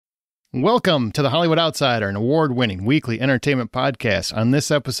Welcome to the Hollywood Outsider, an award-winning weekly entertainment podcast. On this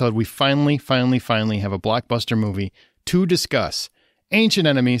episode, we finally have a blockbuster movie to discuss. Ancient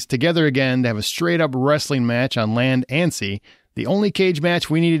Enemies together again to have a straight-up wrestling match on land and sea, the only cage match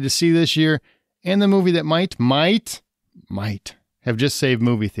we needed to see this year, and the movie that might have just saved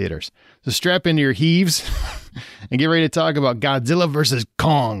movie theaters. So strap into your HEAVs and get ready to talk about Godzilla versus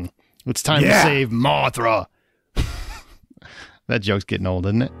Kong. It's time to save Mothra. That joke's getting old,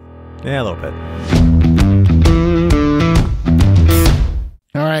 isn't it? Yeah, a little bit.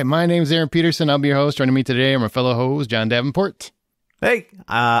 All right, my name's Aaron Peterson. I'll be your host. Joining me today are my fellow host, John Davenport. Hey,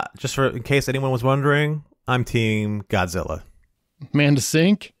 just in case anyone was wondering, I'm Team Godzilla. Amanda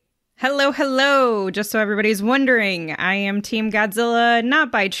Sink. Hello. Just so everybody's wondering, I am Team Godzilla,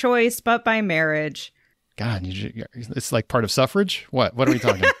 not by choice, but by marriage. God, it's like part of suffrage? What are we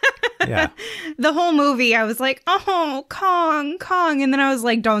talking? Yeah. The whole movie, I was like, oh, Kong. And then I was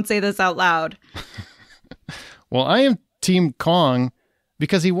like, don't say this out loud. Well, I am Team Kong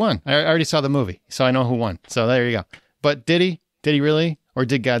because he won. I already saw the movie, so I know who won. So there you go. But did he? Did he really? Or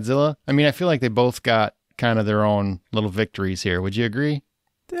did Godzilla? I mean, I feel like they both got kind of their own little victories here. Would you agree?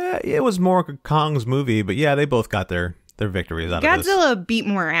 It was more Kong's movie, but yeah, they both got their victories out of this. Godzilla beat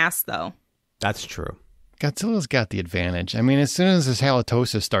more ass, though. That's true. Godzilla's got the advantage. I mean, as soon as his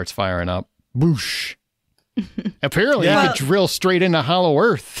halitosis starts firing up, boosh. Apparently, he could drill straight into hollow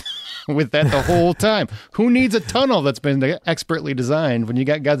earth with that the whole time. Who needs a tunnel that's been expertly designed when you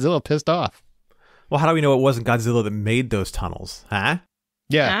got Godzilla pissed off? Well, how do we know it wasn't Godzilla that made those tunnels? Huh?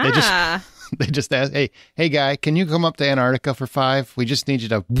 Yeah, they just asked, hey guy, can you come up to Antarctica for 5? We just need you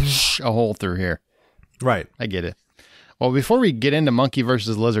to whoosh a hole through here. Right. I get it. Well, before we get into monkey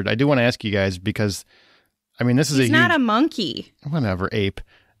versus lizard, I do want to ask you guys because, I mean, this is He's not a monkey. Whatever, ape.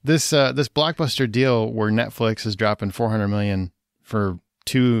 This blockbuster deal where Netflix is dropping $400 million for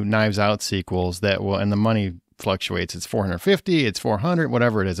 2 Knives Out sequels that will, and the money fluctuates. It's 450, it's 400,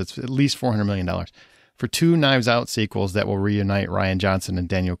 whatever it is. It's at least $400 million for 2 Knives Out sequels that will reunite Rian Johnson and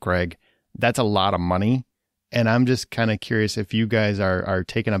Daniel Craig. That's a lot of money. And I'm just kind of curious if you guys are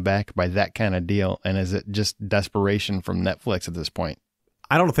taken aback by that kind of deal. And is it just desperation from Netflix at this point?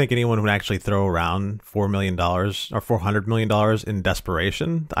 I don't think anyone would actually throw around $4 million or $400 million in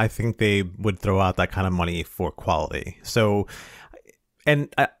desperation. I think they would throw out that kind of money for quality. So,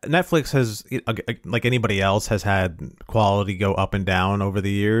 and Netflix has, like anybody else, has had quality go up and down over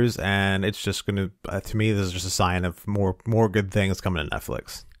the years. And it's just going to me, this is just a sign of more good things coming to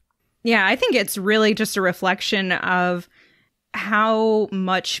Netflix. Yeah, I think it's really just a reflection of how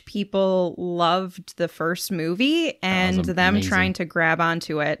much people loved the first movie and them trying to grab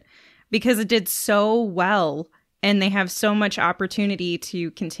onto it because it did so well and they have so much opportunity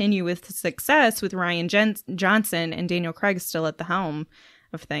to continue with success with Rian Johnson and Daniel Craig still at the helm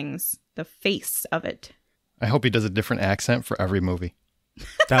of things, the face of it. I hope he does a different accent for every movie.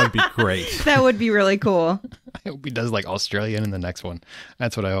 That would be great. That would be really cool. I hope he does like Australian in the next one.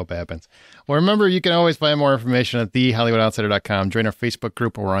 That's what I hope happens. Well, remember, you can always find more information at thehollywoodoutsiders.com. Join our Facebook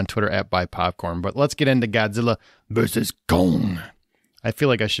group or on Twitter at BuyPopcorn. But let's get into Godzilla versus Kong. I feel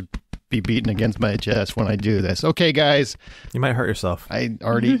like I should be beaten against my chest when I do this. Okay, guys. You might hurt yourself. I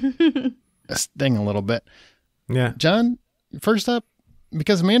already sting a little bit. Yeah. John, first up,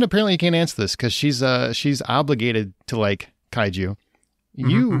 because Amanda apparently can't answer this because she's obligated to like kaiju.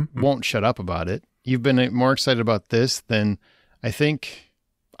 You won't shut up about it. You've been more excited about this than I think,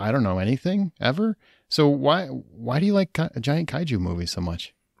 I don't know, anything ever. So why do you like giant kaiju movies so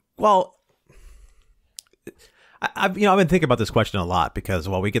much? Well, I've been thinking about this question a lot because,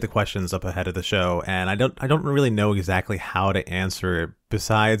 well, we get the questions up ahead of the show and I don't really know exactly how to answer it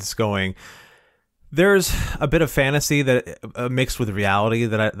besides going, there's a bit of fantasy that mixed with reality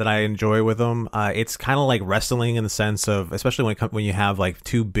that I enjoy with them. It's kind of like wrestling in the sense of, especially when you have like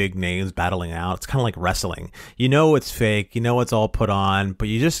 2 big names battling out. It's kind of like wrestling. You know it's fake. You know it's all put on, but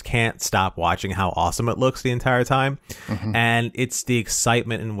you just can't stop watching how awesome it looks the entire time. Mm-hmm. And it's the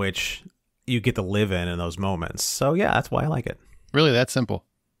excitement in which you get to live in those moments. So yeah, that's why I like it. Really, that simple?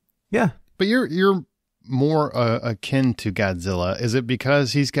 Yeah. But you're more akin to Godzilla. Is it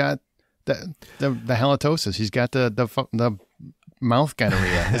because he's got the halitosis? He's got the mouth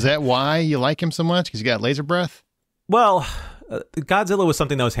gonorrhea. Is that why you like him so much? Because he got laser breath? Well, Godzilla was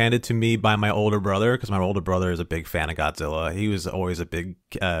something that was handed to me by my older brother because my older brother is a big fan of Godzilla. He was always a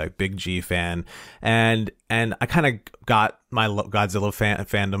big G fan. And And I kind of got my Godzilla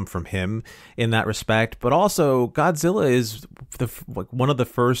fandom from him in that respect. But also, Godzilla is one of the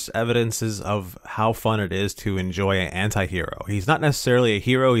first evidences of how fun it is to enjoy an anti-hero. He's not necessarily a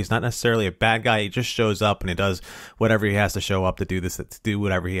hero. He's not necessarily a bad guy. He just shows up and he does whatever he has to show up to do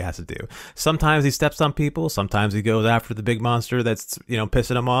whatever he has to do. Sometimes he steps on people. Sometimes he goes after the big monster that's,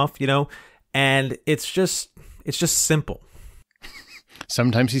 pissing him off, and it's just simple.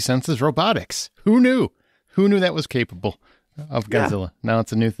 Sometimes he senses robotics. Who knew? Who knew that was capable of Godzilla? Yeah. Now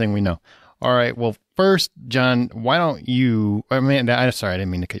it's a new thing we know. All right. Well, first, John, why don't you? I'm sorry, I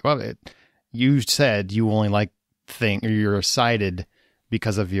didn't mean to cut you off. You said you only like or you're sided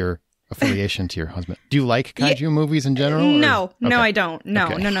because of your affiliation to your husband. Do you like kaiju movies in general? No, I don't.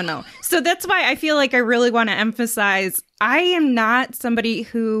 No. So that's why I feel like I really want to emphasize I am not somebody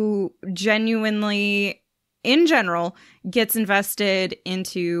who genuinely, in general, gets invested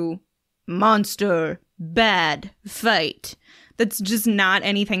into monster, bad, fight. That's just not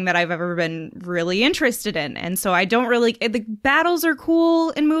anything that I've ever been really interested in. And so I don't really, the battles are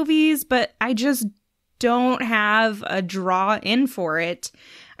cool in movies, but I just don't have a draw in for it.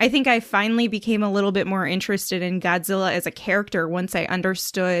 I think I finally became a little bit more interested in Godzilla as a character once I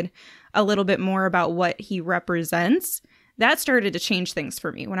understood a little bit more about what he represents. That started to change things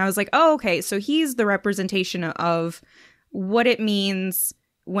for me when I was like, oh, okay, so he's the representation of what it means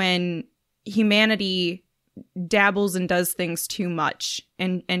when humanity dabbles and does things too much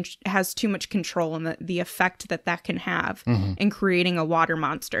and has too much control and the effect that can have in creating a water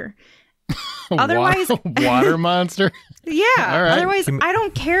monster. Otherwise, water monster. Yeah. All right. Otherwise, I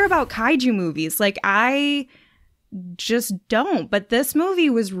don't care about kaiju movies. Like, I just don't. But this movie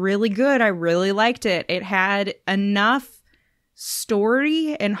was really good. I really liked it. It had enough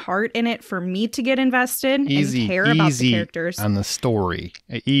story and heart in it for me to get invested and care about the characters. On the story.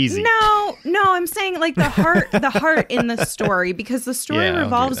 Easy. No, I'm saying like the heart in the story, because the story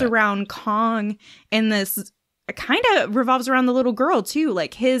revolves around Kong, and this kind of revolves around the little girl too.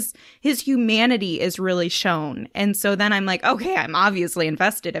 Like his humanity is really shown. And so then I'm like, okay, I'm obviously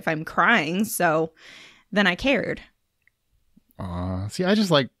invested if I'm crying. So then I cared. See, I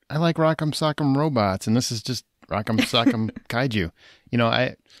like Rock'em Sock'em Robots, and this is just Rock'em Sock'em Kaiju.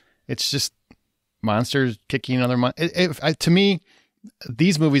 It's just monsters kicking another to me,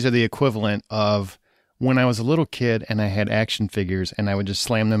 these movies are the equivalent of when I was a little kid and I had action figures and I would just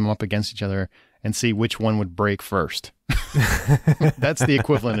slam them up against each other and see which one would break first. That's the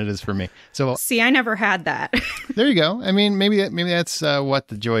equivalent it is for me. So see, I never had that. There you go. I mean, maybe that's what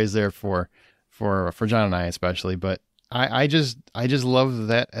the joy is there for John and I especially, but I just love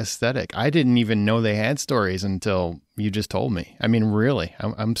that aesthetic. I didn't even know they had stories until you just told me. I mean, really,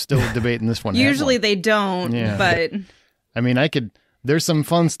 I'm still debating this one. Usually they don't, but I mean, there's some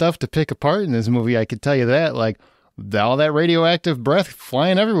fun stuff to pick apart in this movie. I could tell you that, like all that radioactive breath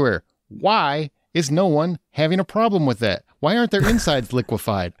flying everywhere. Why is no one having a problem with that? Why aren't their insides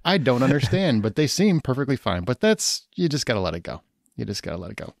liquefied? I don't understand, but they seem perfectly fine. But you just got to let it go.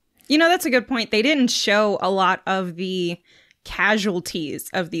 That's a good point. They didn't show a lot of the casualties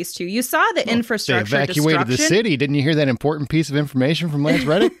of these two. You saw the infrastructure they evacuated destruction. The city. Didn't you hear that important piece of information from Lance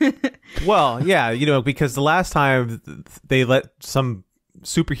Reddick? Well, yeah, because the last time they let some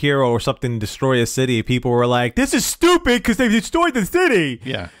superhero or something destroy a city, people were like, this is stupid because they destroyed the city.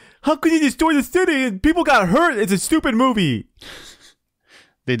 Yeah. How could you destroy the city and people got hurt? It's a stupid movie.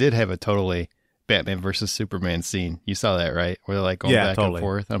 They did have a totally Batman versus Superman scene. You saw that, right? Where they're like going back and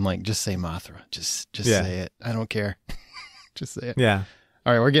forth. I'm like, just say Mothra. Just say it. I don't care. Just say it. Yeah.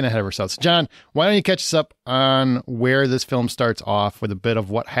 All right, we're getting ahead of ourselves. John, why don't you catch us up on where this film starts off with a bit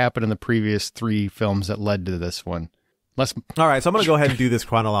of what happened in the previous 3 films that led to this one? All right, so I'm going to go ahead and do this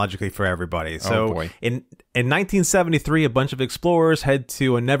chronologically for everybody. So in 1973, a bunch of explorers head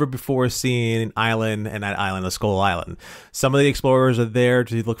to a never-before-seen island, and that island is Skull Island. Some of the explorers are there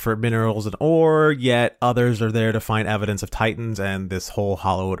to look for minerals and ore, yet others are there to find evidence of titans and this whole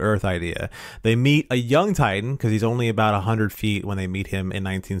hollowed earth idea. They meet a young titan, because he's only about 100 feet when they meet him in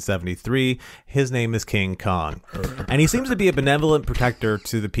 1973. His name is King Kong. And he seems to be a benevolent protector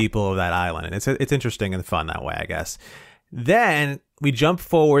to the people of that island. And it's interesting and fun that way, I guess. Then we jump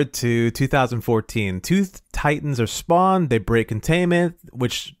forward to 2014. 2 titans are spawned. They break containment,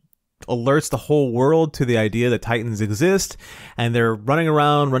 which alerts the whole world to the idea that titans exist. And they're running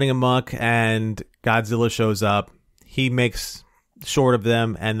around, running amok, and Godzilla shows up. He makes short of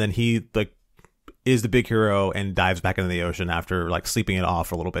them, and then he is the big hero and dives back into the ocean after sleeping it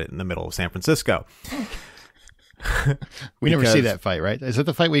off a little bit in the middle of San Francisco. We never see that fight, right? Is that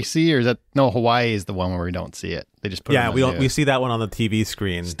the fight we see, or is that Hawaii is the one where we don't see it? They just put we see that one on the TV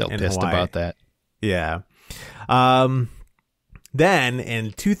screen. Still pissed about that. Yeah. Then,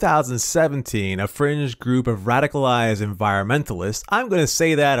 in 2017, a fringe group of radicalized environmentalists, I'm going to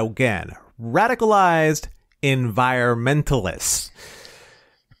say that again, radicalized environmentalists,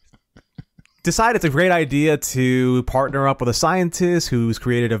 decided it's a great idea to partner up with a scientist who's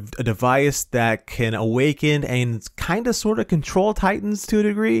created a device that can awaken and kind of sort of control Titans to a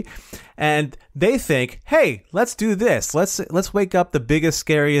degree. And they think, hey, let's do this. Let's wake up the biggest,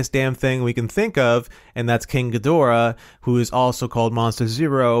 scariest damn thing we can think of, and that's King Ghidorah, who is also called Monster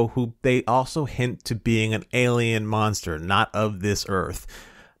Zero, who they also hint to being an alien monster, not of this earth.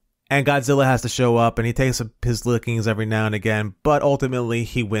 And Godzilla has to show up, and he takes his lickings every now and again, but ultimately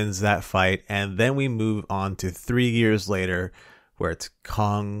he wins that fight. And then we move on to 3 years later, where it's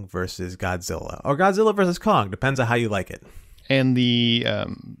Kong versus Godzilla. Or Godzilla versus Kong, depends on how you like it. And the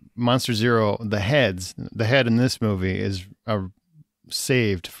Monster Zero, the head in this movie is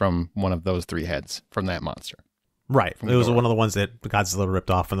saved from one of those 3 heads from that monster. Right. It was one of the ones that Godzilla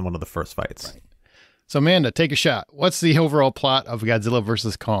ripped off in one of the first fights. Right. So, Amanda, take a shot. What's the overall plot of Godzilla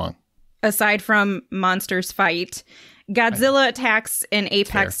versus Kong? Aside from monsters fight, Godzilla attacks an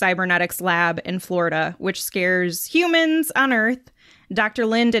Apex Cybernetics lab in Florida, which scares humans on Earth. Dr.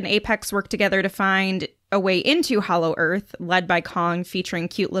 Lind and Apex work together to find a way into Hollow Earth, led by Kong, featuring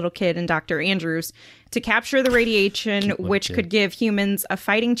Cute Little Kid and Dr. Andrews, to capture the radiation, which could give humans a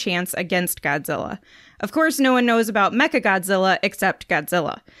fighting chance against Godzilla. Of course, no one knows about Mechagodzilla except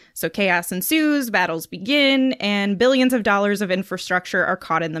Godzilla. So chaos ensues, battles begin, and billions of dollars of infrastructure are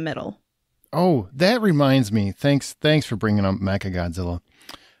caught in the middle. Oh, that reminds me. Thanks for bringing up Mechagodzilla.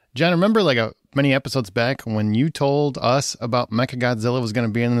 John, remember many episodes back when you told us about Mechagodzilla was going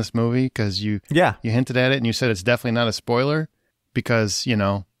to be in this movie? Because you hinted at it and you said it's definitely not a spoiler because,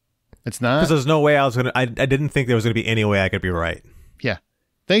 it's not. Because there's no way I didn't think there was going to be any way I could be right. Yeah.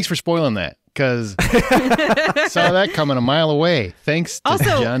 Thanks for spoiling that because saw that coming a mile away. Thanks to also,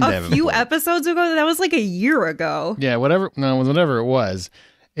 John Davenport. Also, a few episodes ago, that was like a year ago. Yeah, whatever it was,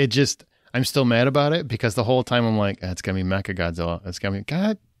 it just... I'm still mad about it because the whole time I'm like, it's going to be Mechagodzilla. It's going to be,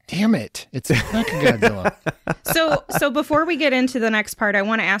 God damn it. It's Mechagodzilla. So before we get into the next part, I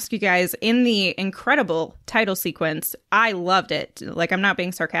want to ask you guys, in the incredible title sequence, I loved it. Like, I'm not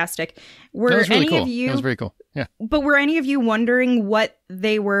being sarcastic. That was really cool. That was very cool. Yeah. But were any of you wondering what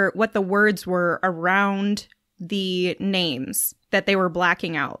the words were around the names that they were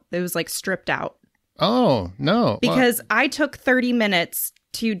blacking out? It was like stripped out. Oh, no. Because I took 30 minutes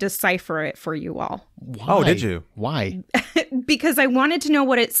to decipher it for you all. Why? Oh, did you? Why? Because I wanted to know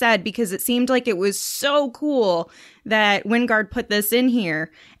what it said, because it seemed like it was so cool that Wingard put this in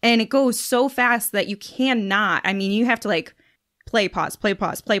here, and it goes so fast that you cannot. I mean, you have to like play, pause,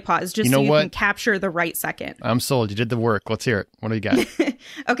 just so you can capture the right second. I'm sold. You did the work. Let's hear it. What do you got?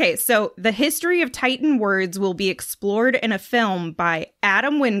 Okay, so the history of Titan words will be explored in a film by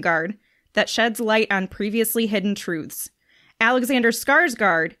Adam Wingard that sheds light on previously hidden truths. Alexander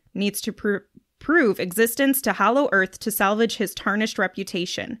Skarsgård needs to prove existence to Hollow Earth to salvage his tarnished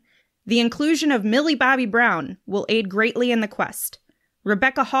reputation. The inclusion of Millie Bobby Brown will aid greatly in the quest.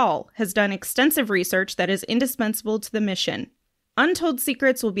 Rebecca Hall has done extensive research that is indispensable to the mission. Untold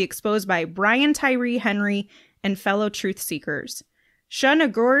secrets will be exposed by Brian Tyree Henry and fellow truth seekers. Shun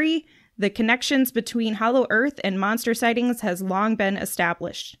Agori, the connections between Hollow Earth and monster sightings has long been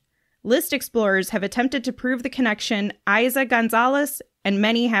established. List explorers have attempted to prove the connection, Isa Gonzalez, and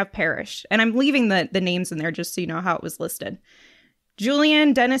many have perished. And I'm leaving the names in there just so you know how it was listed.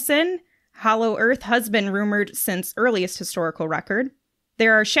 Julian Dennison, Hollow Earth husband rumored since earliest historical record.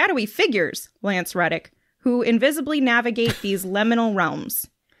 There are shadowy figures, Lance Reddick, who invisibly navigate these liminal realms.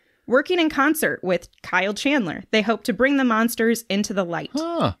 Working in concert with Kyle Chandler, they hope to bring the monsters into the light.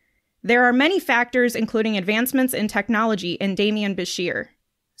 Huh. There are many factors, including advancements in technology in Damian Bashir.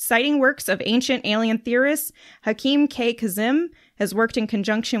 Citing works of ancient alien theorists, Hakeem K. Kazim has worked in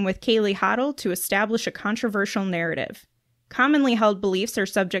conjunction with Kaylee Hoddle to establish a controversial narrative. Commonly held beliefs are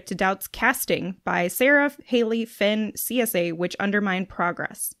subject to doubts casting by Sarah Haley Finn CSA, which undermine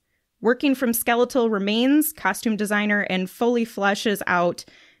progress. Working from skeletal remains, costume designer and fully fleshes out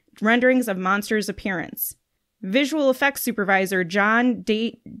renderings of monsters' appearance. Visual effects supervisor John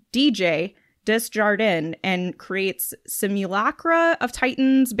DJ Desjardins and creates simulacra of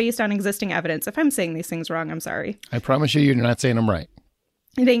Titans based on existing evidence. If I'm saying these things wrong, I'm sorry. I promise you're not saying them right.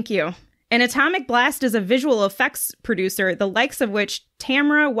 Thank you. And Atomic Blast is a visual effects producer, the likes of which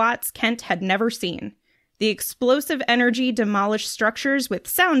Tamara Watts Kent had never seen. The explosive energy demolished structures with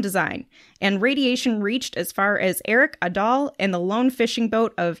sound design, and radiation reached as far as Eric Adal and the lone fishing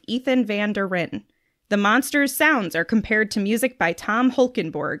boat of Ethan Van der Rin. The monster's sounds are compared to music by Tom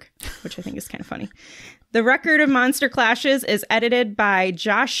Holkenborg, which I think is kind of funny. The record of monster clashes is edited by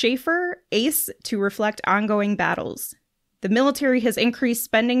Josh Schaefer, Ace, to reflect ongoing battles. The military has increased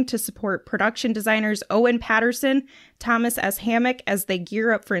spending to support production designers Owen Patterson, Thomas S. Hammock as they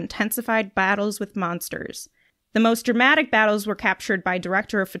gear up for intensified battles with monsters. The most dramatic battles were captured by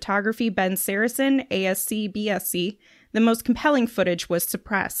director of photography Ben Saracen, ASC, BSc. The most compelling footage was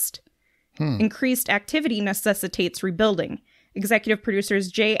suppressed. Increased activity necessitates rebuilding. Executive producers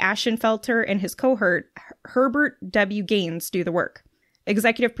Jay Ashenfelter and his cohort Herbert W. Gaines do the work.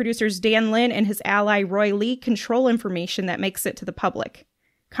 Executive producers Dan Lin and his ally Roy Lee control information that makes it to the public.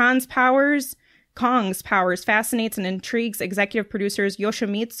 Kong's powers fascinates and intrigues executive producers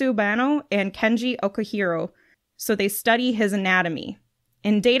Yoshimitsu Banno and Kenji Okahiro, so they study his anatomy.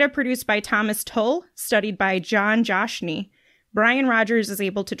 In data produced by Thomas Tull, studied by John Joshny, Brian Rogers is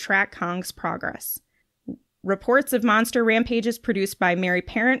able to track Kong's progress. Reports of monster rampages produced by Mary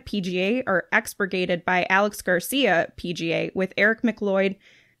Parent, PGA, are expurgated by Alex Garcia, PGA, with Eric McLeod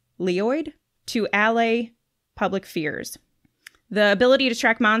to allay public fears. The ability to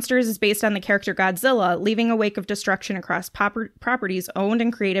track monsters is based on the character Godzilla, leaving a wake of destruction across properties owned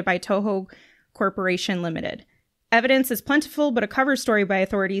and created by Toho Corporation Limited. Evidence is plentiful, but a cover story by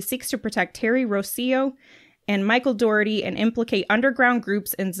authorities seeks to protect Terry Rossio and Michael Dougherty and implicate underground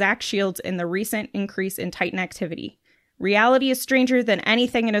groups and Zach Shields in the recent increase in Titan activity. Reality is stranger than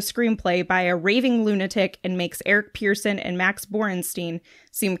anything in a screenplay by a raving lunatic and makes Eric Pearson and Max Borenstein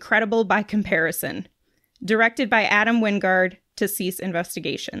seem credible by comparison. Directed by Adam Wingard to cease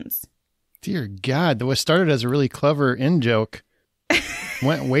investigations. Dear God, what started as a really clever in-joke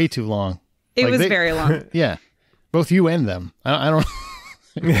went way too long. It was very long. Yeah. Both you and them. I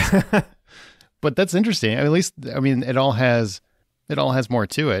don't But that's interesting. At least, I mean, it all has more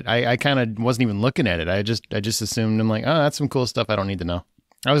to it. I kind of wasn't even looking at it. I just assumed, I'm like, oh, that's some cool stuff I don't need to know.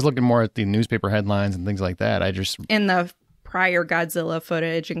 I was looking more at the newspaper headlines and things like that. In the prior Godzilla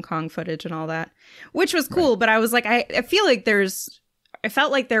footage and Kong footage and all that, which was cool. Right. But I was like, I feel like I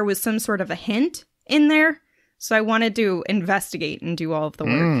felt like there was some sort of a hint in there. So I wanted to investigate and do all of the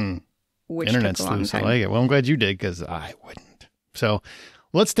work, which Internet took a long sleuths, time. I like it. Well, I'm glad you did, because I wouldn't. So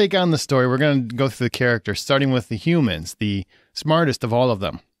let's take on the story. We're going to go through the characters, starting with the humans, the smartest of all of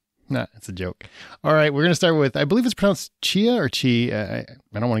them. Nah, it's a joke. All right, we're going to start with, I believe it's pronounced Chia or Chi. I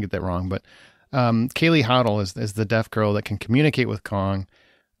don't want to get that wrong, but Kaylee Hoddle is the deaf girl that can communicate with Kong.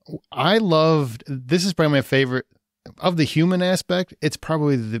 This is probably my favorite of the human aspect. It's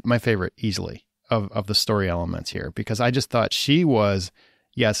probably my favorite easily of the story elements here, because I just thought she was,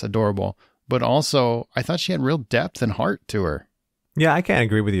 yes, adorable, but also I thought she had real depth and heart to her. Yeah, I can't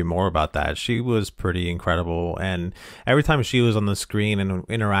agree with you more about that. She was pretty incredible, and every time she was on the screen and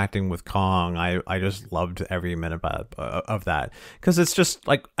interacting with Kong, I just loved every minute of that, because it's just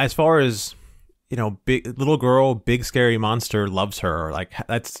like, as far as, you know, big little girl, big scary monster loves her. Like,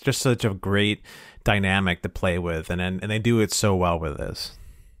 that's just such a great dynamic to play with, and they do it so well with this.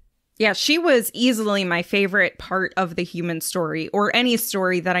 Yeah, she was easily my favorite part of the human story, or any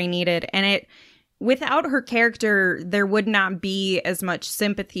story that I needed, and without her character, there would not be as much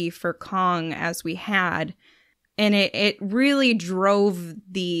sympathy for Kong as we had. And it really drove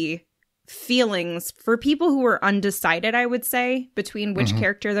the feelings for people who were undecided, I would say, between which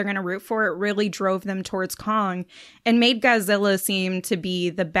character they're going to root for. It really drove them towards Kong and made Godzilla seem to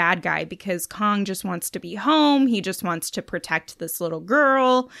be the bad guy, because Kong just wants to be home. He just wants to protect this little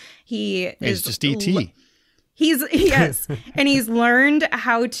girl. He's just E.T. Yes. And he's learned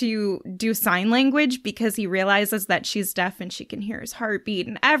how to do sign language because he realizes that she's deaf and she can hear his heartbeat.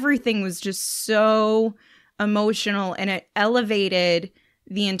 And everything was just so emotional, and it elevated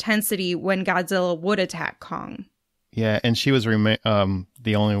the intensity when Godzilla would attack Kong. Yeah, and she was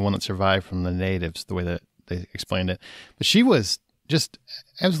the only one that survived from the natives, the way that they explained it. But she was just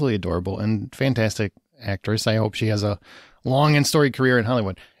absolutely adorable and fantastic actress. I hope she has a long and storied career in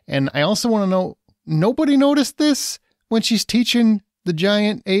Hollywood. And I also want to know, nobody noticed this when she's teaching the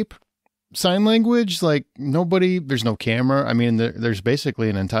giant ape sign language? Like, nobody, there's no camera. I mean, there's basically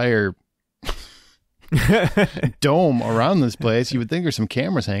an entire dome around this place. You would think there's some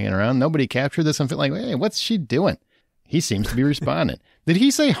cameras hanging around. Nobody captured this. I'm like, hey, what's she doing? He seems to be responding. Did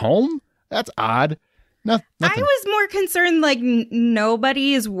he say home? That's odd. Nothing. I was more concerned, like,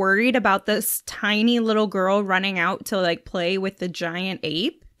 nobody is worried about this tiny little girl running out to, like, play with the giant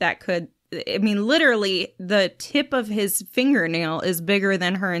ape that could, I mean, literally the tip of his fingernail is bigger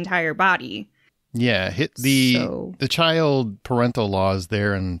than her entire body. Yeah, the child parental laws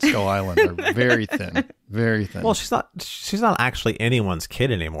there in Skull Island are very thin, very thin. Well, she's not actually anyone's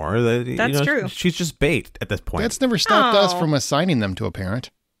kid anymore. That's true. She's just bait at this point. That's never stopped us from assigning them to a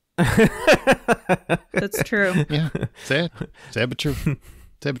parent. That's true. Yeah, sad but true.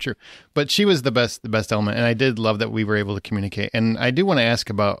 Sad but true. But she was the best element, and I did love that we were able to communicate. And I do want to ask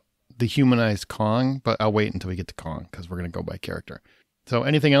about the humanized Kong, but I'll wait until we get to Kong because we're going to go by character. So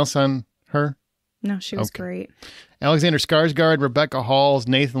anything else on her? No, she was great. Alexander Skarsgård, Rebecca Halls,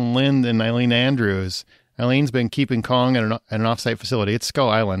 Nathan Lind, and Eileen Andrews. Eileen's been keeping Kong at an off-site facility. It's Skull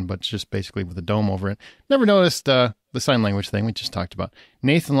Island, but it's just basically with a dome over it. Never noticed the sign language thing we just talked about.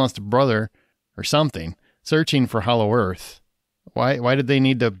 Nathan lost a brother or something, searching for Hollow Earth. Why did they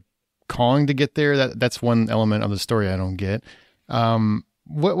need to Kong to get there? That's one element of the story I don't get.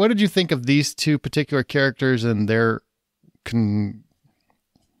 What did you think of these two particular characters and their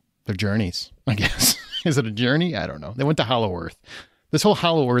journeys, I guess? Is it a journey? I don't know. They went to Hollow Earth. This whole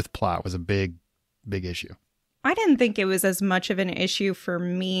Hollow Earth plot was a big issue. I didn't think it was as much of an issue for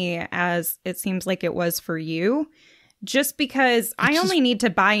me as it seems like it was for you, just because I only need to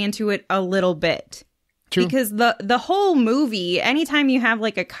buy into it a little bit. True. Because the whole movie, anytime you have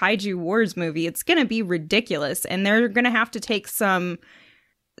like a Kaiju Wars movie, it's going to be ridiculous, and they're going to have to take some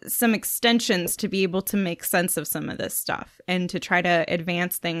extensions to be able to make sense of some of this stuff and to try to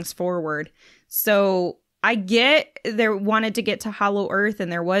advance things forward. So I get they wanted to get to Hollow Earth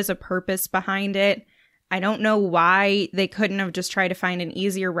and there was a purpose behind it. I don't know why they couldn't have just tried to find an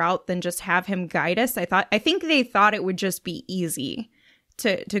easier route than just have him guide us. I think they thought it would just be easy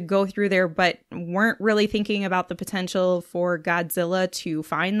to go through there, but weren't really thinking about the potential for Godzilla to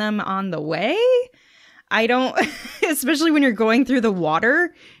find them on the way. I don't, especially when you're going through the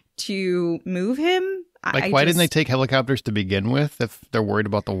water to move him. Why didn't they take helicopters to begin with if they're worried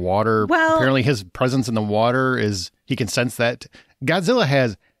about the water? Well, apparently his presence in the water he can sense that. Godzilla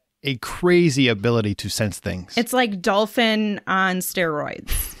has a crazy ability to sense things. It's like Dolphin on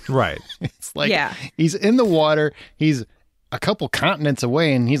steroids. Right. It's like he's in the water. He's a couple continents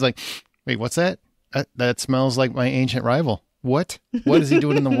away and he's like, wait, what's that? That smells like my ancient rival. What is he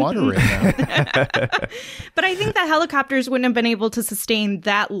doing in the water right now? But I think the helicopters wouldn't have been able to sustain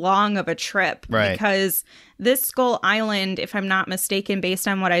that long of a trip. Right. Because this Skull Island, if I'm not mistaken, based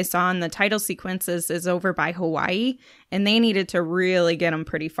on what I saw in the title sequences, is over by Hawaii. And they needed to really get them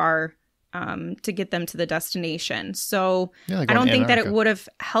pretty far to get them to the destination. So I don't think that it would have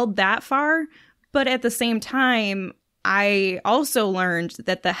held that far. But at the same time, I also learned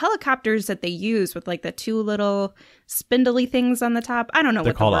that the helicopters that they use with like the two little spindly things on the top, I don't know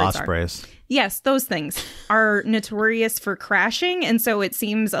what the words are. They're called ospreys. Yes, those things are notorious for crashing. And so it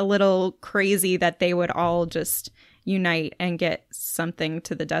seems a little crazy that they would all just unite and get something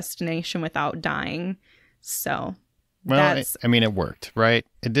to the destination without dying. So it worked, right?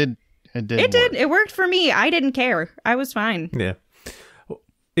 It did. It worked for me. I didn't care. I was fine. Yeah.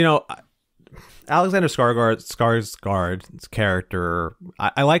 You know, Alexander Skarsgård's character,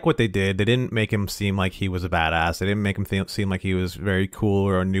 I like what they did. They didn't make him seem like he was a badass. They didn't make him seem like he was very cool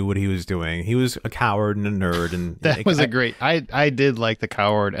or knew what he was doing. He was a coward and a nerd. And that was I did like the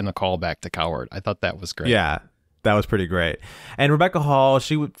coward and the callback to coward. I thought that was great. Yeah, that was pretty great. And Rebecca Hall,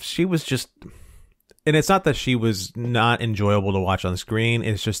 she was just... And it's not that she was not enjoyable to watch on screen.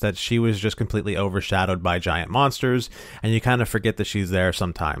 It's just that she was just completely overshadowed by giant monsters, and you kind of forget that she's there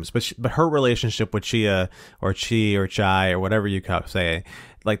sometimes. But her relationship with Chia or Chai or whatever you say,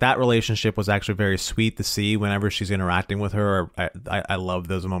 like that relationship was actually very sweet to see whenever she's interacting with her. I love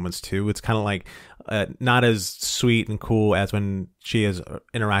those moments too. It's kind of like not as sweet and cool as when she is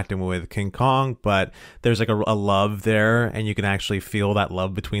interacting with King Kong, but there's like a love there, and you can actually feel that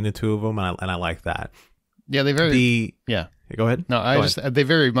love between the two of them, and I like that. Yeah, they Go ahead. No, they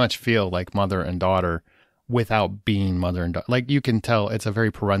very much feel like mother and daughter without being mother and daughter. Like you can tell it's a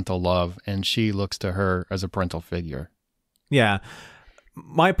very parental love, and she looks to her as a parental figure. Yeah.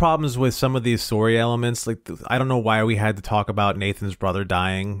 My problems with some of these story elements, like I don't know why we had to talk about Nathan's brother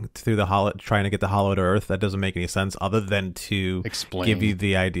dying through trying to get the Hollowed Earth. That doesn't make any sense other than to give you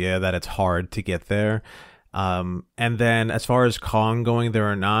the idea that it's hard to get there. And then as far as Kong going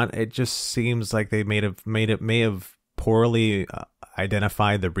there or not, it just seems like they may have poorly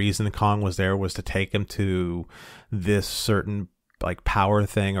identified the reason Kong was there was to take him to this certain like power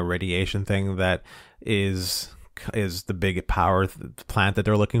thing or radiation thing that is the big power plant that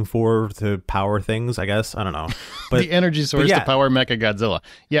they're looking for to power things, I guess. I don't know. But the energy source to power Mechagodzilla.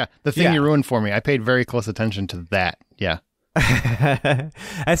 Yeah, the thing you ruined for me. I paid very close attention to that. Yeah.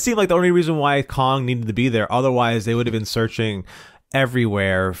 It seemed like the only reason why Kong needed to be there. Otherwise, they would have been searching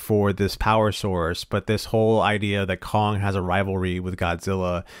everywhere for this power source. But this whole idea that Kong has a rivalry with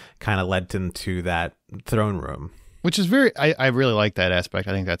Godzilla kind of led them to that throne room. Which is I really like that aspect.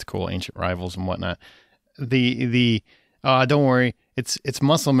 I think that's cool. Ancient rivals and whatnot. The Don't worry. It's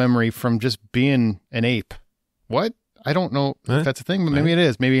muscle memory from just being an ape. What? I don't know if that's a thing, but maybe it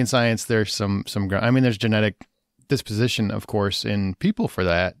is. Maybe in science there's some I mean, there's genetic disposition, of course, in people for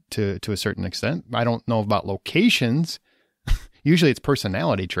that to a certain extent. I don't know about locations. Usually it's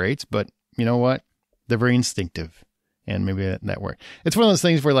personality traits, but you know what? They're very instinctive. And maybe that worked. It's one of those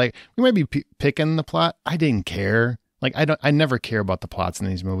things where, like, we might be picking the plot. I didn't care. Like, I never care about the plots in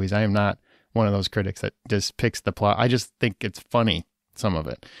these movies. I am not one of those critics that just picks the plot. I just think it's funny, some of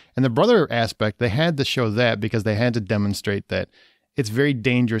it. And the brother aspect, they had to show that because they had to demonstrate that it's very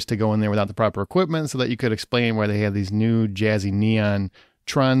dangerous to go in there without the proper equipment, so that you could explain why they have these new jazzy neon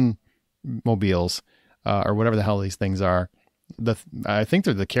Tron mobiles, or whatever the hell these things are. I think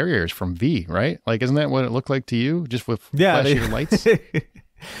they're the carriers from V, right? Like, isn't that what it looked like to you? Just with flashy lights?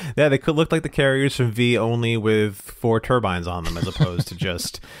 Yeah, they could look like the carriers from V, only with 4 turbines on them, as opposed to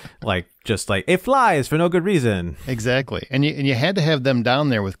just like it flies for no good reason. Exactly. And you had to have them down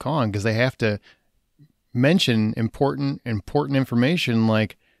there with Kong because they have to mention important information,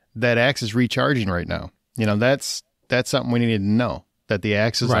 like that axe is recharging right now. You know, that's something we needed to know, that the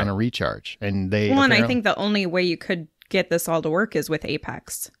axe is on a recharge. And and I think the only way you could get this all to work is with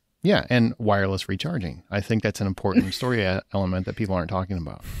Apex. Yeah, and wireless recharging. I think that's an important story element that people aren't talking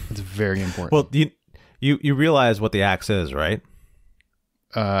about. It's very important. Well, you realize what the axe is, right?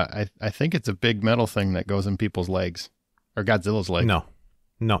 I think it's a big metal thing that goes in people's legs, or Godzilla's leg.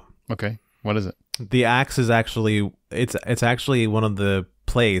 No. Okay, what is it? The axe is actually it's actually one of the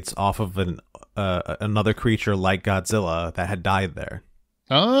plates off of another creature like Godzilla that had died there.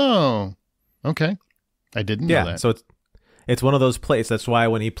 Oh, okay. I didn't know that. So it's one of those plates. That's why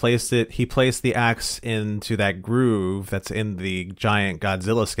when he placed the axe into that groove that's in the giant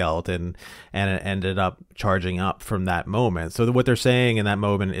Godzilla skeleton, and it ended up charging up from that moment. So what they're saying in that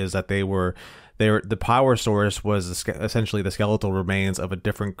moment is that the power source was essentially the skeletal remains of a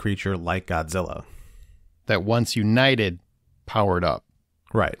different creature like Godzilla. That once united, powered up.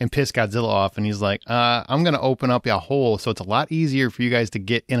 Right. And pissed Godzilla off, and he's like, I'm going to open up a hole so it's a lot easier for you guys to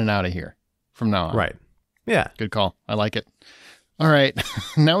get in and out of here from now on. Right. Yeah. Good call. I like it. All right.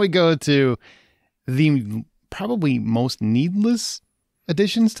 Now we go to the probably most needless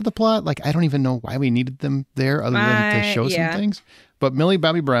additions to the plot. Like, I don't even know why we needed them there other than to show some things. But Millie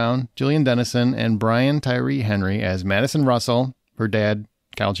Bobby Brown, Gillian Dennison, and Brian Tyree Henry as Madison Russell. Her dad,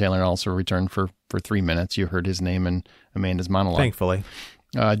 Kyle Chandler, also returned for 3 minutes. You heard his name in Amanda's monologue. Thankfully.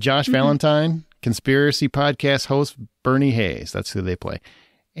 Josh Valentine, conspiracy podcast host Bernie Hayes. That's who they play.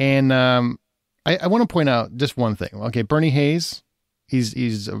 And I want to point out just one thing. Okay, Bernie Hayes,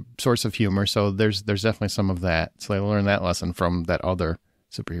 he's a source of humor, so there's definitely some of that. So I learned that lesson from that other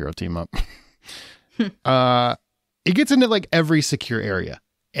superhero team up. It gets into like every secure area,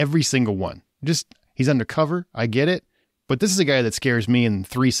 every single one. Just, he's undercover, I get it, but this is a guy that scares me in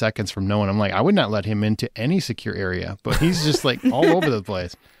 3 seconds from knowing. I'm like, I would not let him into any secure area, but he's just like all over the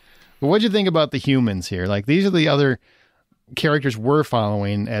place. But what'd you think about the humans here? Like, these are the other characters we're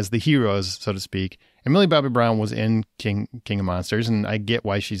following as the heroes, so to speak. And Millie Bobby Brown was in King of Monsters, and I get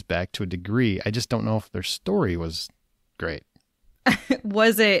why she's back to a degree. I just don't know if their story was great.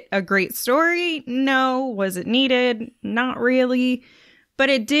 Was it a great story? No. Was it needed? Not really. But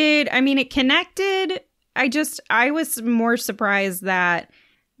it did. I mean, it connected. I was more surprised that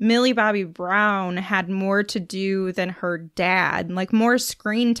Millie Bobby Brown had more to do than her dad, like more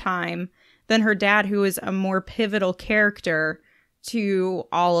screen time than her dad, who is a more pivotal character to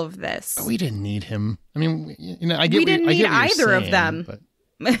all of this. We didn't need him. I mean, we didn't need either of them.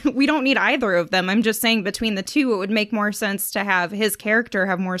 We don't need either of them. I'm just saying between the two, it would make more sense to have his character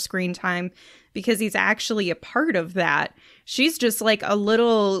have more screen time because he's actually a part of that. She's just like a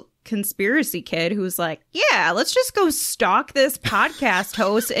little conspiracy kid who's like, yeah, let's just go stalk this podcast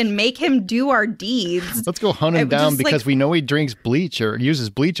host and make him do our deeds. Let's go hunt him down because we know he drinks bleach or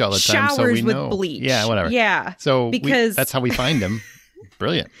uses bleach all the time. Showers so we with know. Bleach. Yeah, whatever. Yeah. So that's how we find him.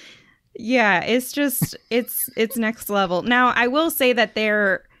 Brilliant. Yeah, it's just, it's next level. Now, I will say that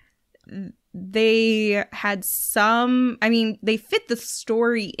they had some, I mean, they fit the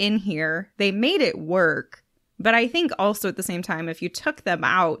story in here. They made it work. But I think also at the same time, if you took them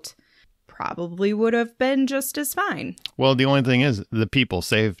out, probably would have been just as fine. Well, the only thing is the people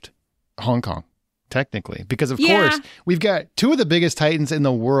saved Hong Kong, technically. Because, of course, we've got two of the biggest titans in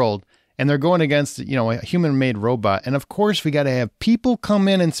the world, and they're going against, a human-made robot. And, of course, we got to have people come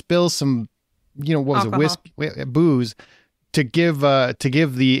in and spill some, what was it, whiskey, booze, to give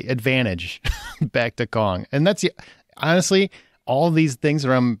the advantage back to Kong. And that's, honestly, all these things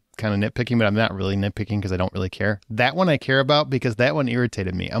are I'm kind of nitpicking, but I'm not really nitpicking because I don't really care. That one I care about because that one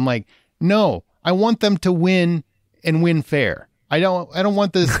irritated me. I'm like, no, I want them to win and win fair. I don't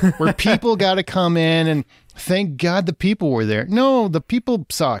want this where people got to come in and thank God the people were there. No, the people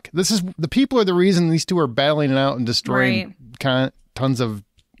suck. The people are the reason these two are battling it out and destroying tons of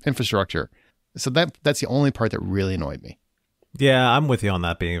infrastructure. So that's the only part that really annoyed me. Yeah, I'm with you on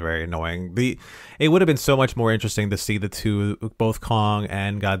that being very annoying. It would have been so much more interesting to see the two, both Kong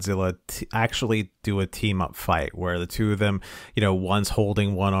and Godzilla, actually do a team up fight where the two of them, one's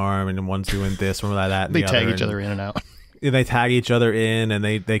holding one arm and one's doing this, one like that. And they tag each other in and out. They tag each other in, and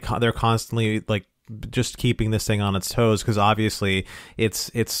they're constantly like just keeping this thing on its toes, because obviously it's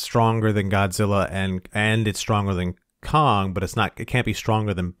stronger than Godzilla and it's stronger than Kong, but it can't be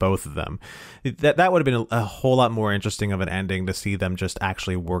stronger than both of them. That would have been a whole lot more interesting of an ending, to see them just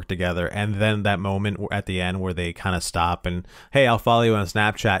actually work together. And then that moment at the end where they kind of stop and, hey, I'll follow you on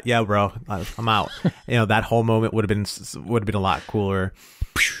Snapchat. Yeah, bro, I'm out. That whole moment would have been a lot cooler.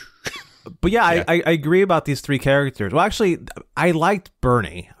 But yeah, I agree about these three characters. Well, actually, I liked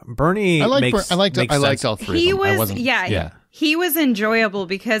Bernie. I liked all three. He was enjoyable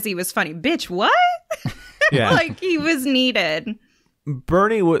because he was funny. Bitch, what? Yeah, like he was needed.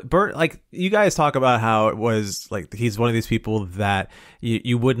 Bernie, like you guys talk about how it was like he's one of these people that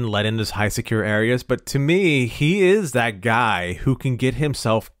you wouldn't let into high secure areas, but to me, he is that guy who can get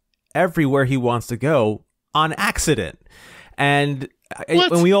himself everywhere he wants to go on accident. And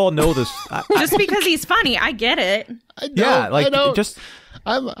we all know this. Just because he's funny, I get it.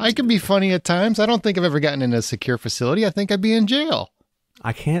 I can be funny at times. I don't think I've ever gotten in a secure facility. I think I'd be in jail.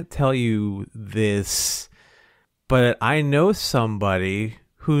 I can't tell you this, but I know somebody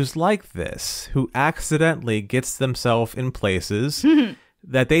who's like this, who accidentally gets themselves in places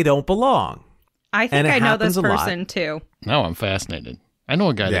that they don't belong. I think I know this person too. No, I'm fascinated. I know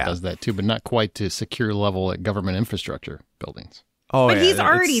a guy that does that too, but not quite to secure level at government infrastructure buildings. Oh, but he's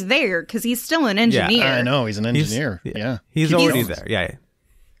already there because he's still an engineer. Yeah, I know he's an engineer. He's already there. Yeah.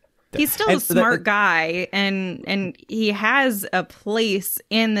 He's still a smart guy, and he has a place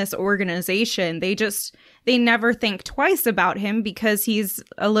in this organization. They never think twice about him because he's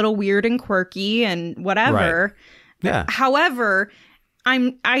a little weird and quirky and whatever. Right. Yeah. However,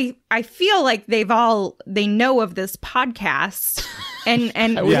 I feel like they know of this podcast,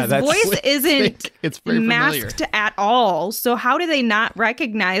 and his voice isn't masked at all. So how do they not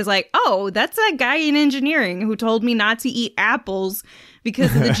recognize, like, oh, that's that guy in engineering who told me not to eat apples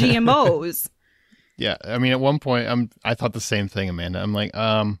because of the GMOs? Yeah, I mean, at one point, I thought the same thing, Amanda. I'm like,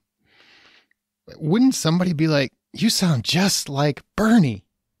 wouldn't somebody be like, you sound just like Bernie?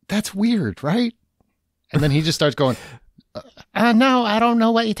 That's weird, right? And then he just starts going, no, I don't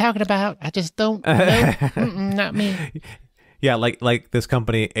know what you're talking about. I just don't know. Not me. Yeah, like this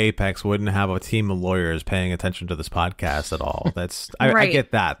company Apex wouldn't have a team of lawyers paying attention to this podcast at all. I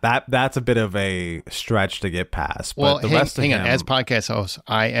get that. That's a bit of a stretch to get past. But well, hang on. As podcast hosts,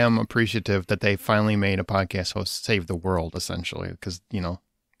 I am appreciative that they finally made a podcast host save the world, essentially, because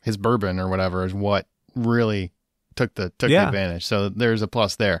his bourbon or whatever is what really took the advantage. So there's a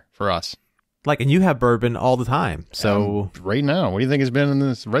plus there for us. And you have bourbon all the time. So right now, what do you think has been in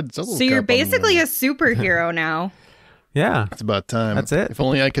this red Solo? So you're basically a superhero now. Yeah. It's about time. That's it. If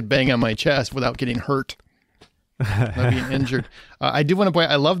only I could bang on my chest without getting hurt. Without being injured. I do want to point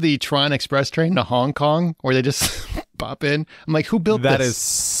out, I love the Tron Express train to Hong Kong where they just pop in. I'm like, who built this? That is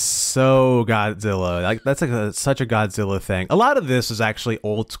so Godzilla. That's such a Godzilla thing. A lot of this is actually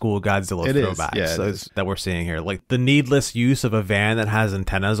old school Godzilla throwbacks that we're seeing here. Like the needless use of a van that has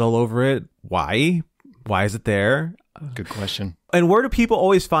antennas all over it. Why? Why is it there? Good question. And where do people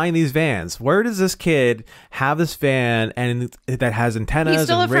always find these vans? Where does this kid have this van and that has antennas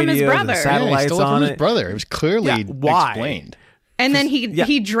and radios and satellites he stole it on from it? His brother. It was clearly explained. And then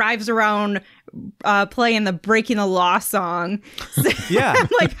he drives around playing the Breaking the Law song. Yeah.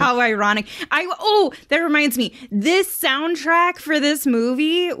 Like, how ironic. That reminds me. This soundtrack for this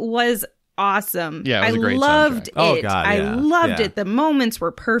movie was awesome. Yeah, it was a great loved soundtrack. it. Oh, God, I yeah. loved it. The moments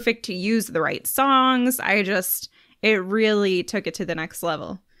were perfect to use the right songs. It really took it to the next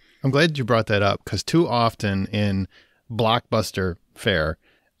level. I'm glad you brought that up because too often in blockbuster fare,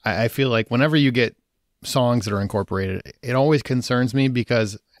 I feel like whenever you get songs that are incorporated, it always concerns me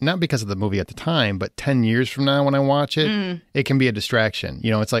because, not because of the movie at the time, but 10 years from now when I watch it, it can be a distraction.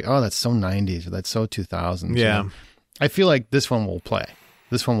 It's like, oh, that's so 90s or that's so 2000s. Yeah. I feel like this one will play.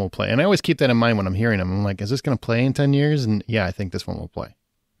 And I always keep that in mind when I'm hearing them. I'm like, is this going to play in 10 years? And yeah, I think this one will play.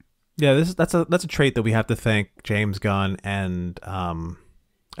 Yeah, that's a trait that we have to thank James Gunn and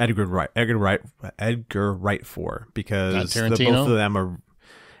Edgar Wright for, because both of them are,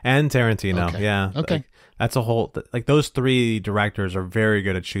 and Tarantino. Okay. Yeah, okay, that's a whole those three directors are very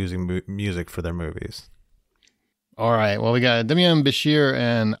good at choosing music for their movies. All right. Well, we got Demian Bashir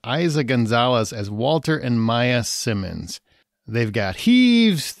and Isa Gonzalez as Walter and Maya Simmons. They've got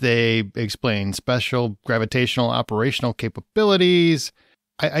HEAVs. They explain special gravitational operational capabilities.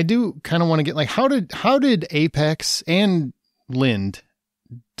 I do kind of want to get, like, how did Apex and Lind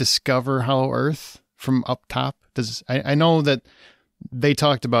discover Hollow Earth from up top? I know that they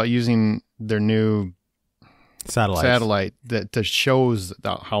talked about using their new satellite that shows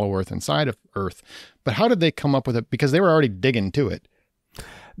the Hollow Earth inside of Earth. But how did they come up with it? Because they were already digging to it.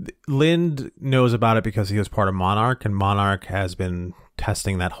 Lind knows about it because he was part of Monarch, and Monarch has been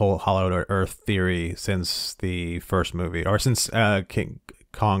testing that whole Hollow Earth theory since the first movie, or since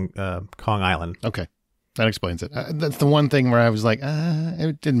Kong Island. Okay. That explains it. That's the one thing where I was like,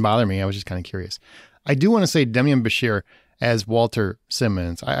 it didn't bother me. I was just kind of curious. I do want to say Demian Bashir as Walter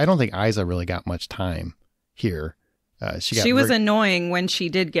Simmons. I don't think Isa really got much time here. She was annoying when she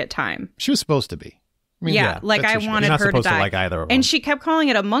did get time. She was supposed to be. I mean, I wanted her to die. Like either of them. And she kept calling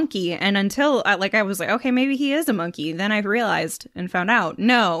it a monkey. And until I was like, okay, maybe he is a monkey. Then I realized and found out,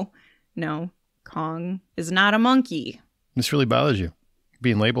 no, Kong is not a monkey. This really bothers you,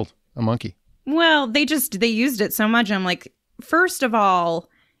 being labeled a monkey. Well, they used it so much. I'm like, first of all,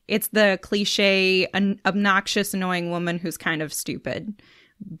 it's the cliche, obnoxious, annoying woman who's kind of stupid.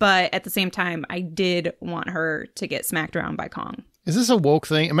 But at the same time, I did want her to get smacked around by Kong. Is this a woke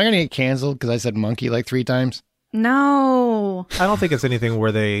thing? Am I going to get canceled because I said monkey like 3 times? No. I don't think it's anything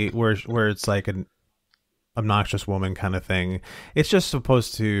where it's like an obnoxious woman kind of thing. It's just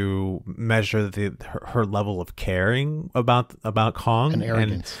supposed to measure her level of caring about Kong and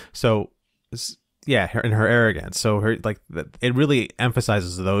arrogance. And so yeah, her arrogance. So her it really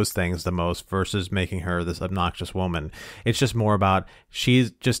emphasizes those things the most versus making her this obnoxious woman. It's just more about she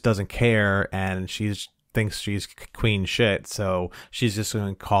just doesn't care and thinks she's queen shit, so she's just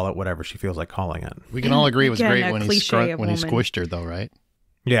going to call it whatever she feels like calling it. We can all agree it was great when he squished her, though, right?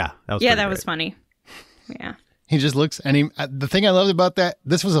 Yeah, that was funny. Yeah, he just looks, and the thing I loved about that,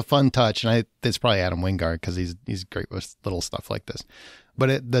 this was a fun touch, and it's probably Adam Wingard because he's great with little stuff like this.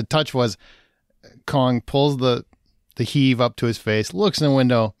 But the touch was Kong pulls the heave up to his face, looks in the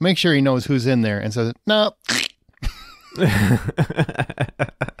window, makes sure he knows who's in there, and says, "No."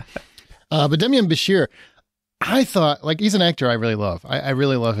 But Demian Bashir, I thought, like, he's an actor I really love. I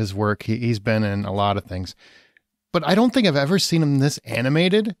really love his work. He's been in a lot of things. But I don't think I've ever seen him this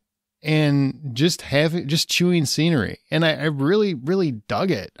animated and just chewing scenery. And I really, really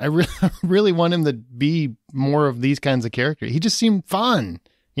dug it. I really want him to be more of these kinds of characters. He just seemed fun,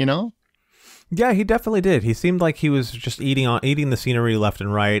 you know? Yeah, he definitely did. He seemed like he was just eating the scenery left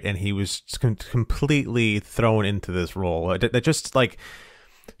and right, and he was completely thrown into this role. That just like...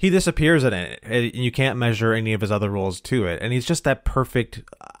 He disappears in it, and you can't measure any of his other roles to it. And he's just that perfect,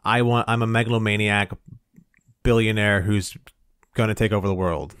 I'm a megalomaniac billionaire who's going to take over the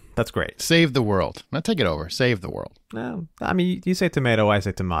world. That's great. Save the world. Not take it over. Save the world. No, I mean, you say tomato, I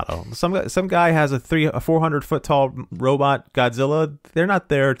say tomato. Some guy has a 400-foot tall robot Godzilla. They're not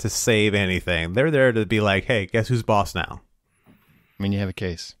there to save anything. They're there to be like, hey, guess who's boss now? I mean, you have a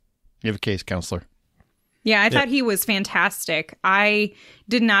case. You have a case, counselor. Yeah, I thought he was fantastic. I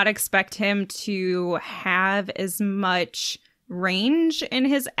did not expect him to have as much range in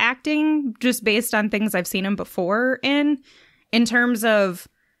his acting just based on things I've seen him before in terms of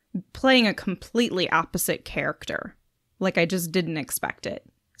playing a completely opposite character. Like, I just didn't expect it.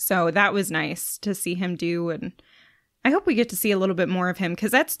 So that was nice to see him do, and I hope we get to see a little bit more of him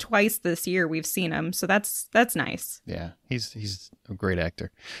because that's twice this year we've seen him. So that's nice. Yeah, he's a great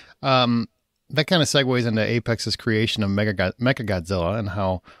actor. That kind of segues into Apex's creation of Mechagodzilla and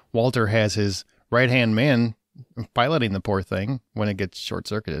how Walter has his right-hand man piloting the poor thing when it gets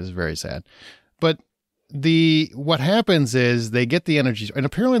short-circuited. It's very sad. But what happens is they get the energy, and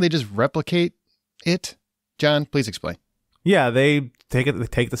apparently they just replicate it. John, please explain. Yeah, they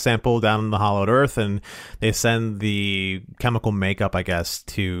take the sample down in the hollowed earth, and they send the chemical makeup, I guess,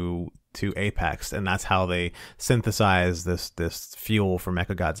 to Apex, and that's how they synthesize this fuel for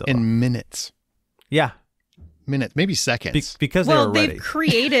Mechagodzilla. In minutes. Yeah. Minutes, maybe seconds. Because they were ready. They've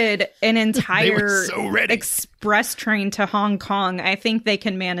created an entire express train to Hong Kong. I think they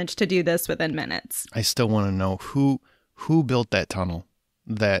can manage to do this within minutes. I still want to know who built that tunnel.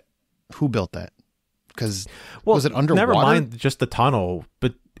 Who built that? Because was it underwater? Never mind just the tunnel,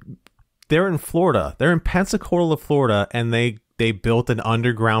 but they're in Florida. They're in Pensacola, Florida, and they built an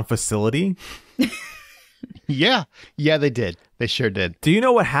underground facility. Yeah, they did. They sure did. Do you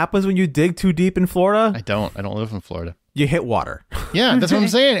know what happens when you dig too deep in Florida? I don't live in Florida. You hit water. Yeah, that's what I'm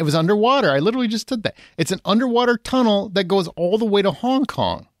saying. It was underwater. I literally just did that. It's an underwater tunnel that goes all the way to Hong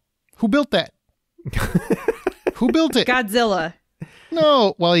Kong. Who built that? Who built it? Godzilla.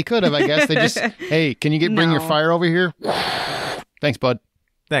 No. Well, he could have, I guess. They just, hey, can you bring your fire over here? Thanks, bud.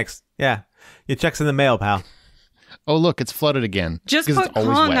 Thanks. Yeah. Your check's in the mail, pal. Oh, look, it's flooded again. Just put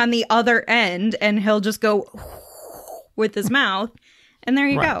Kong on the other end, and he'll just go with his mouth, and there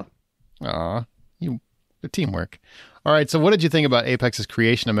you go. Aw, the teamwork. All right, so what did you think about Apex's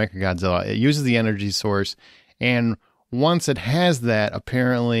creation of Mechagodzilla? It uses the energy source, and once it has that,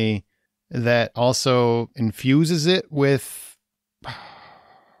 apparently that also infuses it with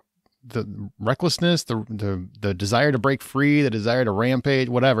the recklessness, the desire to break free, the desire to rampage,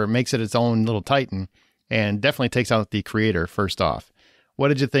 whatever. It makes it its own little titan, and definitely takes out the creator first off. What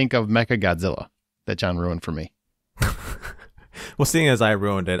did you think of Mechagodzilla that John ruined for me? Well, seeing as I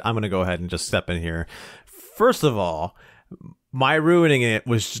ruined it, I'm going to go ahead and just step in here. First of all, my ruining it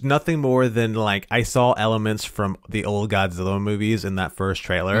was nothing more than like I saw elements from the old Godzilla movies in that first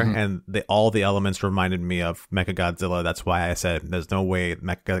trailer, and all the elements reminded me of Mechagodzilla. That's why I said there's no way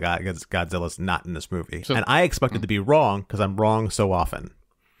Mechagodzilla's not in this movie. And I expected to be wrong because I'm wrong so often.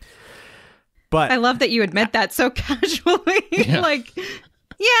 But I love that you admit that so casually. Like,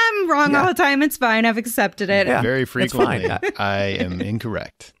 yeah, I'm wrong all the time. It's fine. I've accepted it. Yeah, very frequently, I am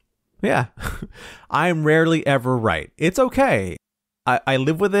incorrect. Yeah. I'm rarely ever right. It's okay. I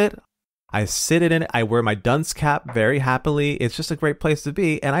live with it. I sit in it. I wear my dunce cap very happily. It's just a great place to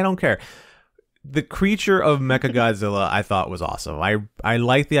be, and I don't care. The creature of Mechagodzilla I thought was awesome. I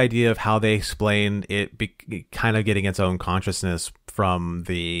like the idea of how they explained it kind of getting its own consciousness from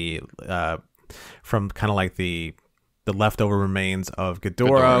from kind of like the leftover remains of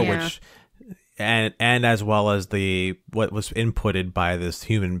Ghidorah, which and as well as what was inputted by this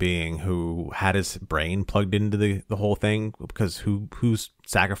human being who had his brain plugged into the whole thing, because who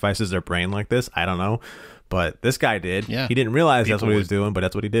sacrifices their brain like this? I don't know, but this guy did. Yeah. He didn't realize that's what he was doing, but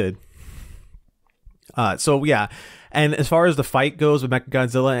that's what he did. So yeah, and as far as the fight goes with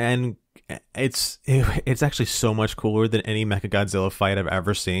Mechagodzilla, and it's actually so much cooler than any Mechagodzilla fight I've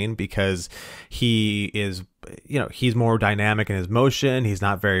ever seen, because he is, he's more dynamic in his motion. He's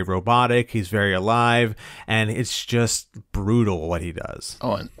not very robotic. He's very alive, and it's just brutal what he does.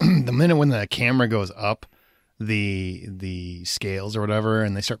 Oh, and the minute when the camera goes up, the scales or whatever,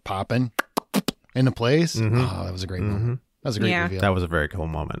 and they start popping into place. Oh, that was a great moment. That was a great reveal. That was a very cool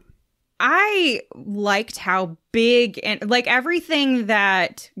moment. I liked how big and like everything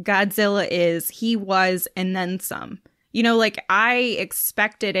that Godzilla is, he was, and then some. Like I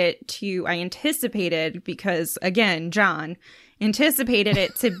anticipated, because again, John anticipated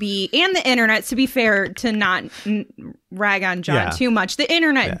it to be, and the internet, to be fair, to not rag on John too much. The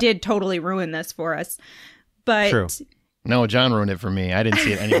internet did totally ruin this for us. But true. No, John ruined it for me. I didn't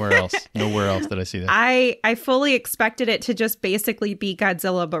see it anywhere else. Nowhere else did I see that. I fully expected it to just basically be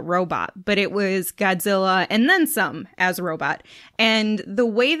Godzilla but robot. But it was Godzilla and then some as a robot. And the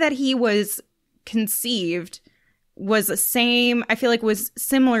way that he was conceived was the same, I feel like was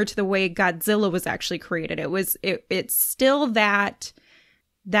similar to the way Godzilla was actually created. It's still that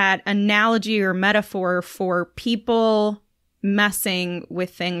analogy or metaphor for people messing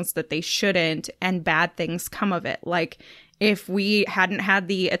with things that they shouldn't, and bad things come of it. Like if we hadn't had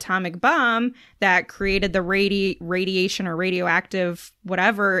the atomic bomb that created the radiation or radioactive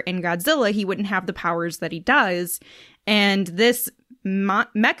whatever in Godzilla, he wouldn't have the powers that he does. And this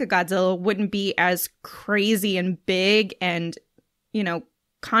Mechagodzilla wouldn't be as crazy and big and,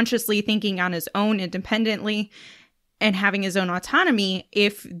 consciously thinking on his own independently and having his own autonomy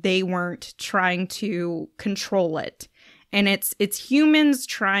if they weren't trying to control it. And it's humans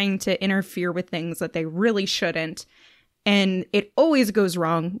trying to interfere with things that they really shouldn't. And it always goes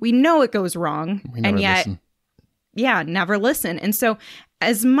wrong. We know it goes wrong. And yet, never listen. And so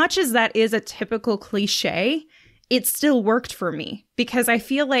as much as that is a typical cliche, it still worked for me, because I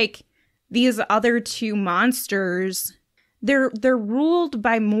feel like these other two monsters, they're ruled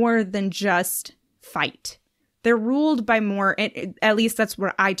by more than just fight. They're ruled by more, at least that's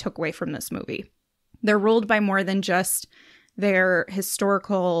what I took away from this movie. They're ruled by more than just their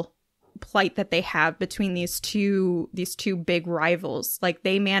historical plight that they have between these two big rivals. Like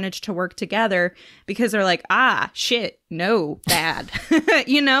they manage to work together because they're like, shit, no, bad.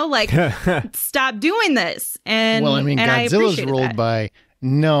 Stop doing this. And well, I mean, Godzilla's ruled by,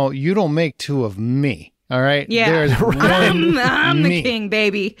 no, you don't make two of me. All right. Yeah. There's one I'm the king,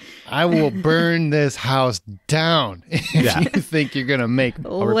 baby. I will burn this house down if you think you're going to make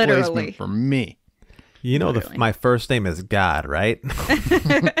a replacement for me. My first name is God, right?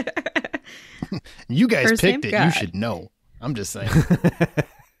 You guys picked it. God. You should know. I'm just saying.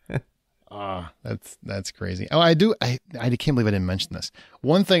 That's crazy. Oh, I can't believe I didn't mention this.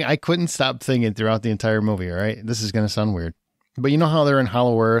 One thing I couldn't stop thinking throughout the entire movie, all right? This is going to sound weird. But you know how they're in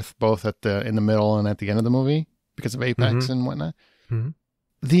Hollow Earth, both in the middle and at the end of the movie because of Apex and whatnot? Mm-hmm.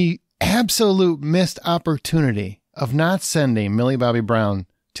 The absolute missed opportunity of not sending Millie Bobby Brown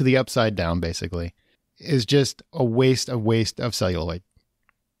to the Upside Down, basically, is just a waste of celluloid.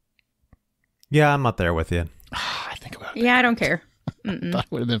 Yeah, I'm not there with you. I think about it. Yeah, I don't care. That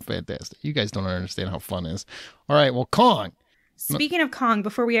would have been fantastic. You guys don't understand how fun is. All right, well, Kong. Speaking of Kong,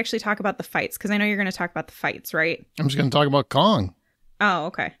 before we actually talk about the fights, because I know you're going to talk about the fights, right? I'm just going to talk about Kong. Oh,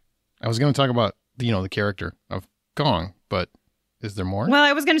 okay. I was going to talk about, the character of Kong, but is there more? Well,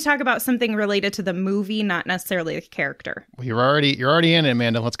 I was going to talk about something related to the movie, not necessarily the character. Well, you're already in it,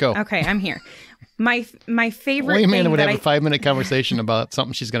 Amanda. Let's go. Okay, I'm here. My favorite Only Amanda thing would have a 5-minute conversation about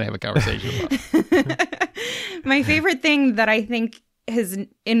something she's going to have a conversation about. My favorite thing that I think has,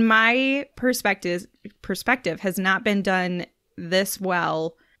 in my perspective, has not been done this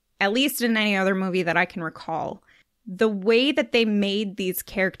well, at least in any other movie that I can recall. The way that they made these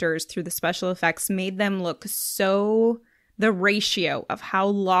characters through the special effects made them look so... The ratio of how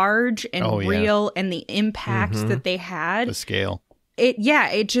large and real and the impact that they had. The scale.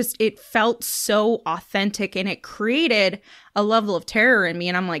 It felt so authentic, and it created a level of terror in me.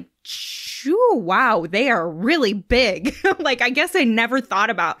 And I'm like, shoo, wow, they are really big. Like, I guess I never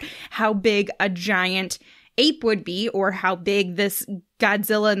thought about how big a giant ape would be or how big this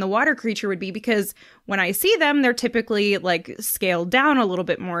Godzilla and the water creature would be, because when I see them, they're typically like scaled down a little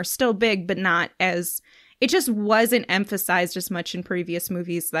bit more, still big, but not as... It just wasn't emphasized as much in previous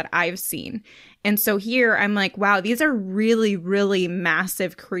movies that I've seen. And so here I'm like, wow, these are really, really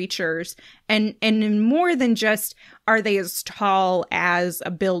massive creatures. And more than just, are they as tall as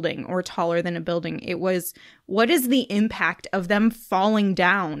a building or taller than a building? It was, what is the impact of them falling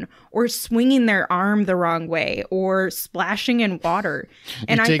down or swinging their arm the wrong way or splashing in water?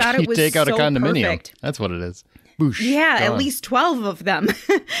 And I thought it was take out so a condominium. Perfect. That's what it is. Boosh, yeah, gone. At least 12 of them.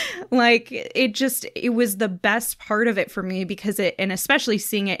 Like, it was the best part of it for me because and especially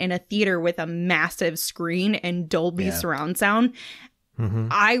seeing it in a theater with a massive screen and Dolby surround sound,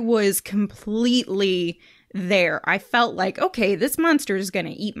 I was completely there. I felt like, okay, this monster is going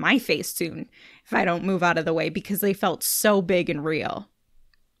to eat my face soon if I don't move out of the way, because they felt so big and real.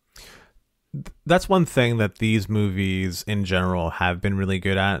 That's one thing that these movies in general have been really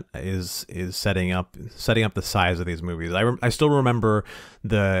good at is setting up the size of these movies. I still remember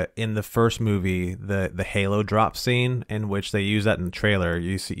in the first movie the Halo drop scene, in which they use that in the trailer.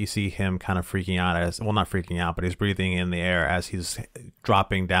 You see him kind of freaking out not freaking out, but he's breathing in the air as he's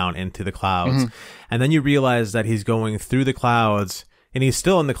dropping down into the clouds, and then you realize that he's going through the clouds. And he's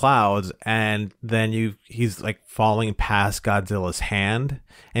still in the clouds, and then he's like falling past Godzilla's hand,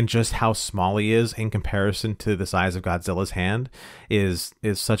 and just how small he is in comparison to the size of Godzilla's hand is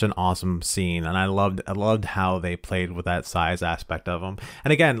such an awesome scene. And I loved how they played with that size aspect of him.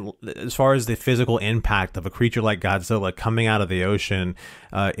 And again, as far as the physical impact of a creature like Godzilla coming out of the ocean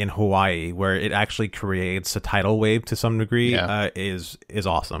in Hawaii, where it actually creates a tidal wave to some degree, is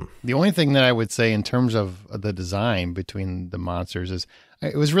awesome. The only thing that I would say in terms of the design between the monsters is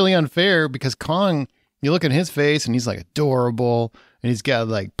it was really unfair, because Kong, you look at his face and he's like adorable, and he's got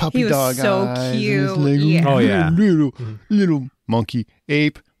like puppy dog so eyes. Cute. Like, Oh yeah, little monkey,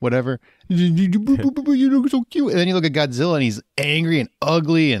 ape, whatever. You look so cute. And then you look at Godzilla and he's angry and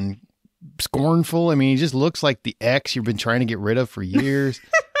ugly and scornful. I mean, he just looks like the ex you've been trying to get rid of for years.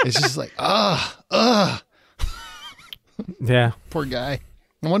 It's just like, yeah, poor guy.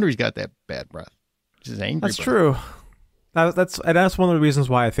 No wonder he's got that bad breath. Just angry. That's true. That's one of the reasons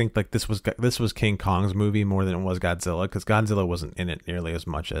why I think like this was King Kong's movie more than it was Godzilla, because Godzilla wasn't in it nearly as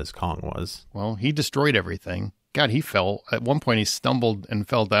much as Kong was. Well, he destroyed everything. God, he fell. At one point, he stumbled and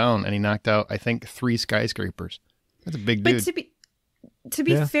fell down, and he knocked out, I think, 3 skyscrapers. That's a big dude. But to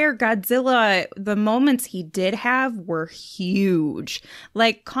be fair, Godzilla, the moments he did have were huge.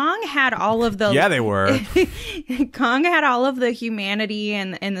 Like, Kong had all of the... Yeah, they were. Kong had all of the humanity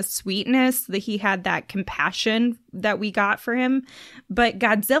and the sweetness, that he had that compassion that we got for him. But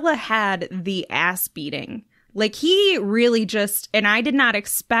Godzilla had the ass beating. Like, he really just... And I did not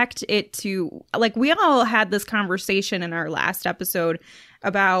expect it to... Like, we all had this conversation in our last episode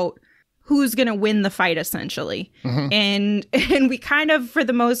about... who's going to win the fight, essentially. And we kind of, for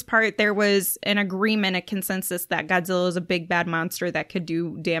the most part, there was an agreement, a consensus that Godzilla is a big bad monster that could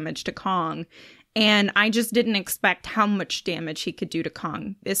do damage to Kong. And I just didn't expect how much damage he could do to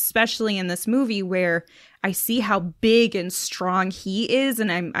Kong, especially in this movie where I see how big and strong he is, and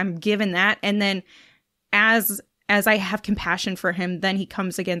I'm given that. And then as as I have compassion for him, then he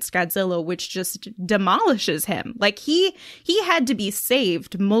comes against Godzilla, which just demolishes him. Like he had to be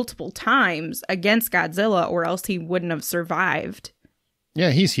saved multiple times against Godzilla, or else he wouldn't have survived.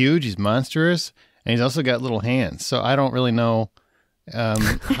 Yeah, he's huge. He's monstrous, and he's also got little hands. So I don't really know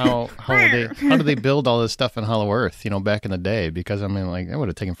how do they build all this stuff in Hollow Earth, back in the day? Because I mean, like, that would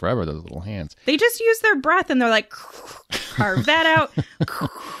have taken forever, those little hands. They just use their breath and they're like, carve that out.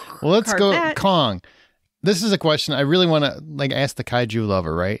 Well, let's go Kong. This is a question I really want to ask the kaiju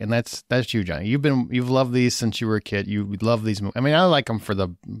lover, right? And that's you, Johnny. You've loved these since you were a kid. You love these movies. I mean, I like them for the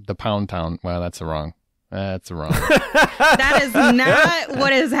Pound Town. Well, that's wrong. That is not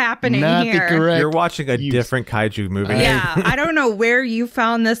what is happening not here. Correct. You're watching a different kaiju movie. Yeah, I don't know where you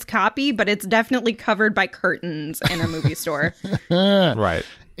found this copy, but it's definitely covered by curtains in a movie store. Right.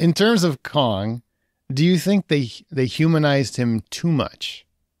 In terms of Kong, do you think they humanized him too much?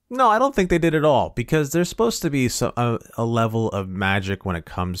 No, I don't think they did at all, because there's supposed to be a level of magic when it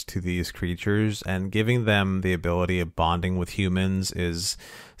comes to these creatures, and giving them the ability of bonding with humans is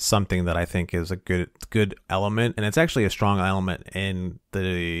something that I think is a good element, and it's actually a strong element in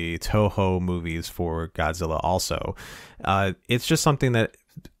the Toho movies for Godzilla also. It's just something that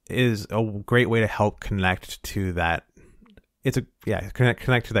is a great way to help connect to that.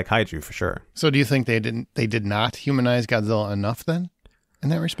 Connect to that kaiju for sure. So do you think they did not humanize Godzilla enough then? In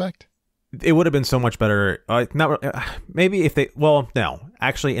that respect, it would have been so much better. Maybe if no.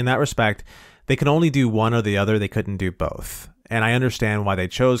 Actually, in that respect, they could only do one or the other. They couldn't do both. And I understand why they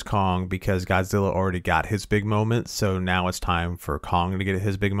chose Kong, because Godzilla already got his big moment. So now it's time for Kong to get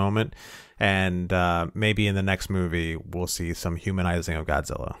his big moment. And maybe in the next movie, we'll see some humanizing of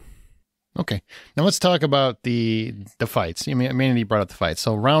Godzilla. Okay. Now let's talk about the fights. I mean, you brought up the fights.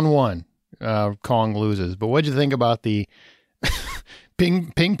 So round one, Kong loses. But what'd you think about the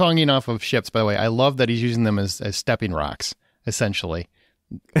ping-ponging off of ships? By the way, I love that he's using them as stepping rocks, essentially,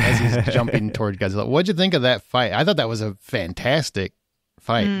 as he's jumping toward Godzilla. What'd you think of that fight? I thought that was a fantastic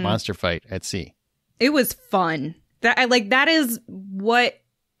fight, monster fight at sea. It was fun. That is what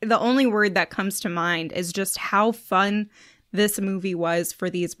the only word that comes to mind is just how fun this movie was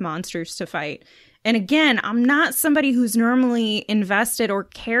for these monsters to fight. And again, I'm not somebody who's normally invested or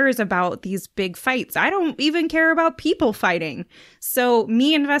cares about these big fights. I don't even care about people fighting. So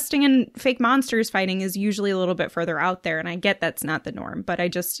me investing in fake monsters fighting is usually a little bit further out there. And I get that's not the norm, but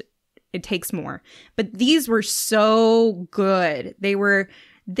it takes more. But these were so good.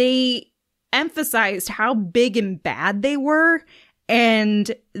 They emphasized how big and bad they were.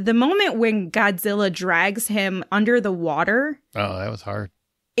 And the moment when Godzilla drags him under the water. Oh, that was hard.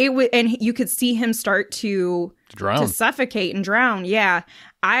 And you could see him start to suffocate and drown. Yeah.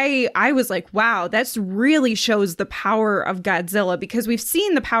 I was like, wow, that's really shows the power of Godzilla, because we've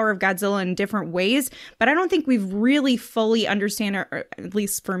seen the power of Godzilla in different ways, but I don't think we've really fully understand, or at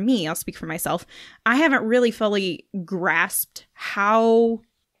least for me, I'll speak for myself. I haven't really fully grasped how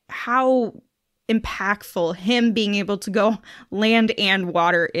impactful him being able to go land and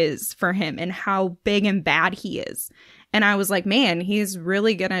water is for him, and how big and bad he is. And I was like, man, he's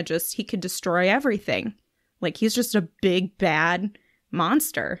really gonna he could destroy everything. Like, he's just a big, bad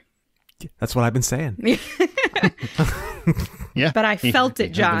monster. That's what I've been saying. Yeah. But I felt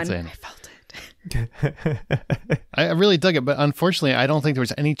it, John. I felt it. I really dug it, but unfortunately, I don't think there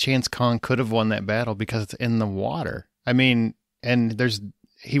was any chance Kong could have won that battle, because it's in the water. I mean, and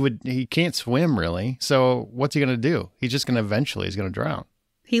he can't swim really. So what's he gonna do? He's gonna drown.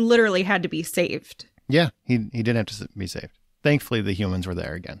 He literally had to be saved. Yeah, he did have to be saved. Thankfully, the humans were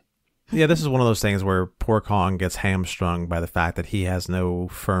there again. Yeah, this is one of those things where poor Kong gets hamstrung by the fact that he has no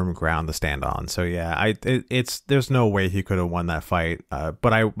firm ground to stand on. So yeah, there's no way he could have won that fight.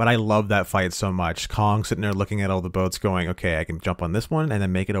 But I love that fight so much. Kong sitting there looking at all the boats, going, "Okay, I can jump on this one and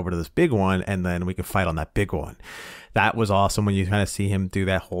then make it over to this big one, and then we can fight on that big one." That was awesome when you kind of see him do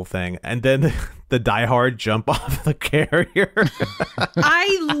that whole thing. And then the diehard jump off the carrier.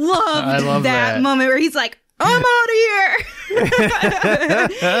 I love that moment where he's like, "I'm out of here."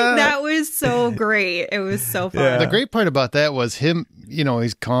 That was so great. It was so fun. Yeah. The great part about that was him,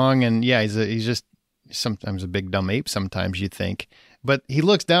 he's Kong, and yeah, he's just sometimes a big dumb ape, sometimes you think. But he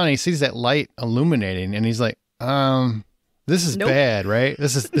looks down and he sees that light illuminating, and he's like, this is bad, right?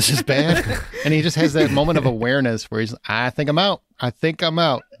 This is bad. And he just has that moment of awareness where he's, I think I'm out.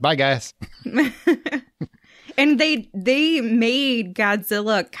 Bye, guys. And they made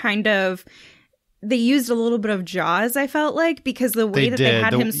Godzilla kind of they used a little bit of Jaws, I felt like, because the way they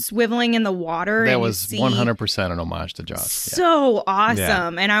had him swiveling in the water. That was 100% an homage to Jaws. So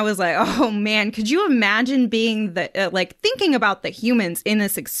awesome. Yeah. And I was like, oh man, could you imagine being thinking about the humans in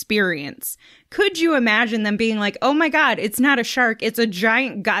this experience? Could you imagine them being like, oh my God, it's not a shark, it's a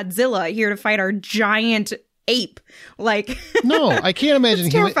giant Godzilla here to fight our giant ape? Like, no, I can't imagine.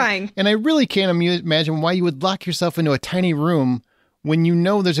 It's terrifying. And I really can't imagine why you would lock yourself into a tiny room when you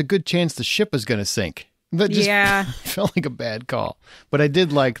know there's a good chance the ship is going to sink. That just felt like a bad call. But I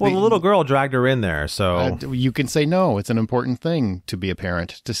did like... Well, the little girl dragged her in there, so... you can say no. It's an important thing to be a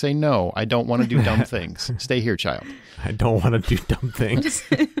parent. To say no, I don't want to do dumb things. Stay here, child. I don't want to do dumb things.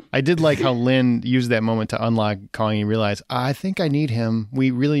 I did like how Lynn used that moment to unlock Kong and realize, I think I need him. We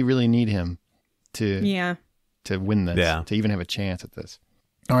really, really need him to win this, to even have a chance at this.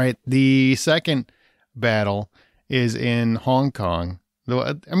 All right, the second battle is in Hong Kong. Though,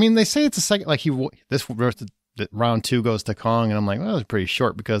 I mean, they say it's a second, like round 2 goes to Kong, and I'm like, well, that was pretty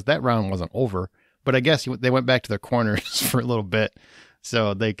short because that round wasn't over. But I guess they went back to their corners for a little bit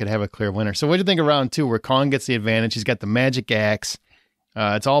so they could have a clear winner. So what do you think of round 2 where Kong gets the advantage? He's got the magic axe.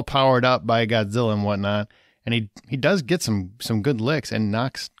 It's all powered up by Godzilla and whatnot. And he does get some good licks and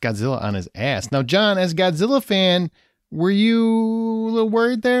knocks Godzilla on his ass. Now, John, as a Godzilla fan, were you a little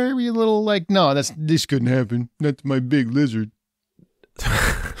worried there? Were you a little like, no, this couldn't happen. That's my big lizard.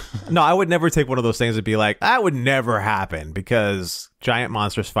 No, I would never take one of those things and be like, that would never happen because giant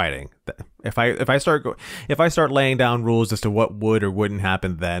monsters fighting. If I start laying down rules as to what would or wouldn't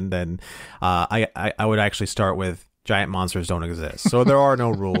happen, then I would actually start with giant monsters don't exist. So there are no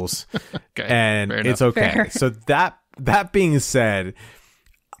rules, okay, and it's okay. Fair. So that being said,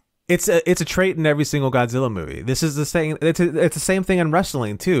 it's a trait in every single Godzilla movie. This is the same. It's the same thing in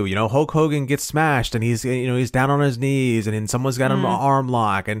wrestling too. You know, Hulk Hogan gets smashed and he's down on his knees and then someone's got an arm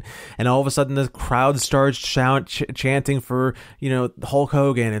lock and all of a sudden the crowd starts chanting for Hulk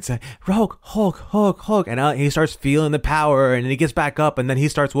Hogan. It's like Hulk, and he starts feeling the power and he gets back up and then he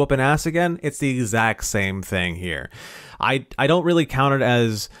starts whooping ass again. It's the exact same thing here. I don't really count it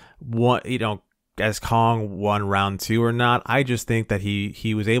as what as Kong won round 2 or not. I just think that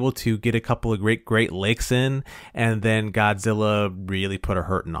he was able to get a couple of great licks in, and then Godzilla really put a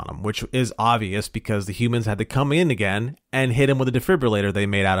hurting on him, which is obvious because the humans had to come in again and hit him with a defibrillator they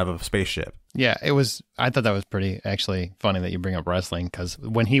made out of a spaceship. Yeah, I thought that was pretty actually funny that you bring up wrestling, because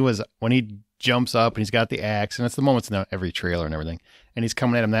when he jumps up and he's got the axe, and it's the moments in every trailer and everything, and he's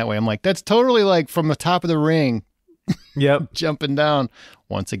coming at him that way, I'm like, that's totally like from the top of the ring. Yep. Jumping down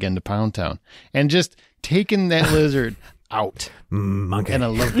once again to Pound Town and just taking that lizard out. Monkey. And I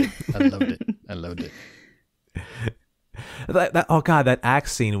loved it. That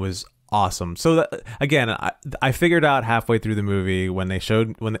axe scene was awesome. So again, I figured out halfway through the movie when I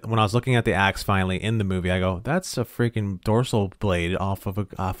was looking at the axe finally in the movie, I go, that's a freaking dorsal blade off of a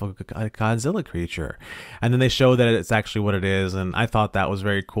Godzilla creature, and then they show that it's actually what it is, and I thought that was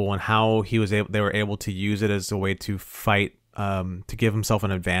very cool, and how they were able to use it as a way to fight, to give himself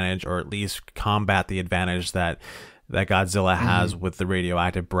an advantage, or at least combat the advantage that Godzilla has with the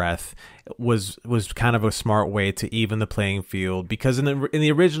radioactive breath was kind of a smart way to even the playing field, because in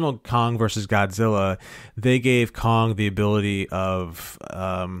the original Kong versus Godzilla, they gave Kong the ability of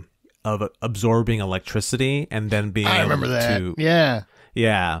absorbing electricity and then being able to...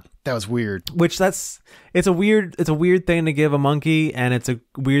 Yeah. That was weird. Which it's a weird thing to give a monkey, and it's a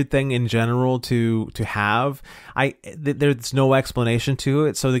weird thing in general to have. There's no explanation to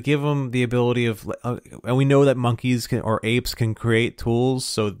it, so they give him the ability of, and we know that monkeys or apes can create tools,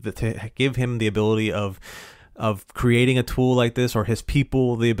 so to give him the ability of creating a tool like this, or his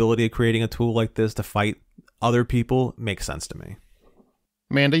people the ability of creating a tool like this to fight other people, makes sense to me.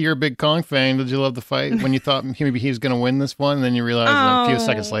 Amanda, you're a big Kong fan. Did you love the fight when you thought maybe he was going to win this one, and then you realized a few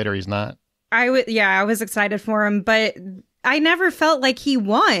seconds later he's not? I was excited for him, but I never felt like he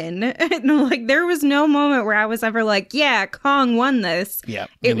won. Like, there was no moment where I was ever like, yeah, Kong won this. Yeah,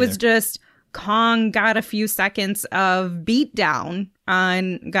 it was just Kong got a few seconds of beatdown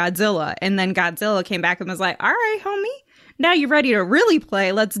on Godzilla, and then Godzilla came back and was like, all right, homie, now you're ready to really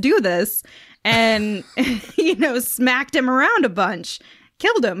play. Let's do this. And, smacked him around a bunch.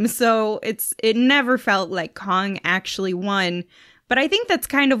 Killed him. So it never felt like Kong actually won. But I think that's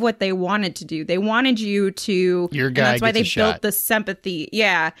kind of what they wanted to do. They wanted you to... Your guy, and that's why they built shot. the sympathy.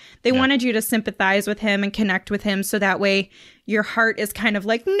 Yeah. They wanted you to sympathize with him and connect with him, so that way your heart is kind of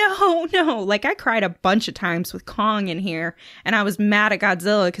like, no. Like, I cried a bunch of times with Kong in here, and I was mad at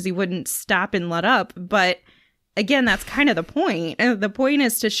Godzilla because he wouldn't stop and let up. But again, that's kind of the point. The point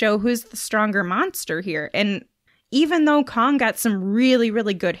is to show who's the stronger monster here. And even though Kong got some really,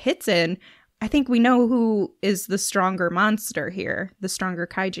 really good hits in, I think we know who is the stronger monster here, the stronger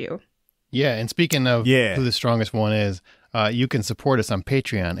kaiju. Yeah, and speaking of who the strongest one is, you can support us on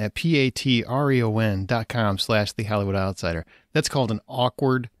Patreon at patreon.com/The Hollywood Outsider. That's called an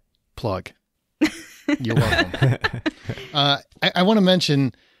awkward plug. You're welcome. I want to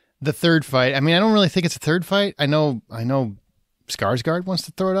mention the third fight. I mean, I don't really think it's a third fight. I know Skarsgård wants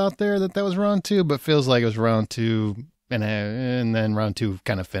to throw it out there that was round 2, but feels like it was round 2 and then round 2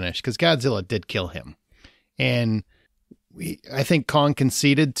 kind of finished because Godzilla did kill him. And I think Kong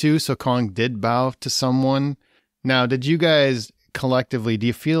conceded too, so Kong did bow to someone. Now, did you guys collectively, do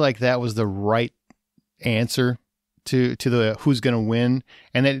you feel like that was the right answer to the who's going to win?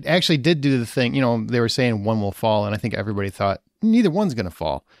 And it actually did do the thing, they were saying one will fall, and I think everybody thought neither one's going to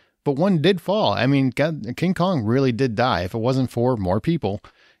fall. But one did fall. I mean, King Kong really did die. If it wasn't for more people,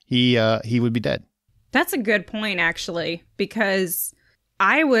 he would be dead. That's a good point, actually, because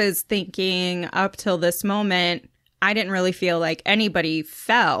I was thinking up till this moment, I didn't really feel like anybody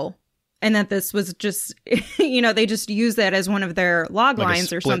fell, and that this was just, they just used that as one of their log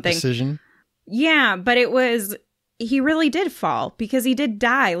lines or something. Decision. Yeah, but he really did fall because he did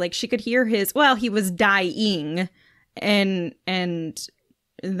die. Like she could hear he was dying, and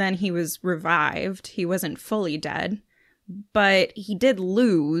then he was revived. He wasn't fully dead, but he did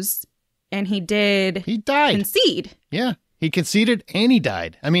lose, and he died. Concede. Yeah, he conceded and he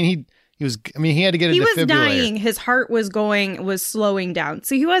died. I mean, he had to get a defibrillator. He was dying. His heart was slowing down.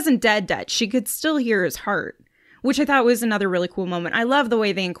 So he wasn't dead. She could still hear his heart, which I thought was another really cool moment. I love the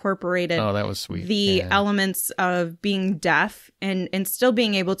way they incorporated that was sweet. The elements of being deaf and still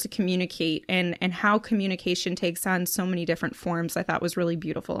being able to communicate and how communication takes on so many different forms. I thought was really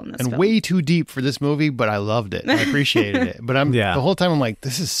beautiful in this film. Way too deep for this movie, but I loved it. I appreciated it. But the whole time I'm like,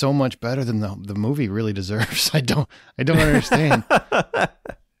 this is so much better than the movie really deserves. I don't understand.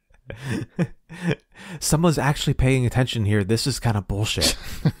 Someone's actually paying attention here. This is kind of bullshit.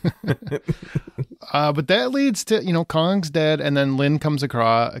 But that leads to, Kong's dead, and then Lin comes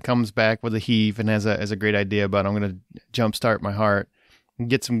back with a heave and has a great idea about I'm going to jumpstart my heart and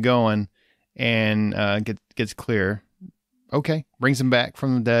gets him going and gets clear. Okay, brings him back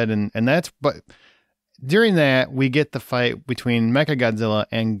from the dead, and but during that we get the fight between Mechagodzilla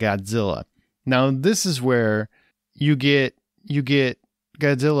and Godzilla. Now this is where you get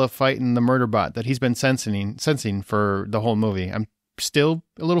Godzilla fighting the murder bot that he's been sensing for the whole movie. I'm still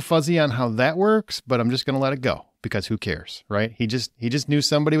a little fuzzy on how that works, but I'm just going to let it go because who cares, right? He just knew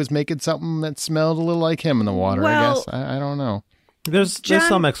somebody was making something that smelled a little like him in the water, I guess. I don't know. There's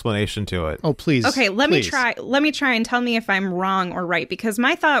some explanation to it. Oh, please. Okay, let me try and tell me if I'm wrong or right, because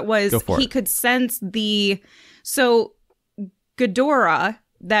my thought was he could sense so Ghidorah,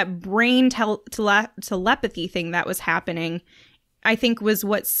 that brain telepathy thing that was happening, I think was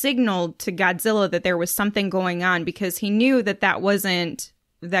what signaled to Godzilla that there was something going on, because he knew that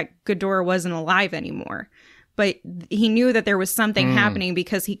Ghidorah wasn't alive anymore. But he knew that there was something happening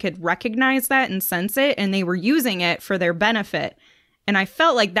because he could recognize that and sense it, and they were using it for their benefit. And I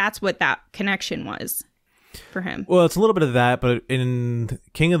felt like that's what that connection was for him. Well, it's a little bit of that, but in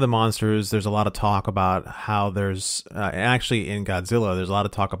King of the Monsters, there's a lot of talk about how there's actually in Godzilla, there's a lot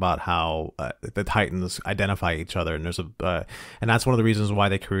of talk about how the Titans identify each other, and and that's one of the reasons why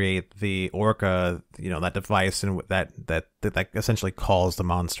they create the Orca, that device, and that essentially calls the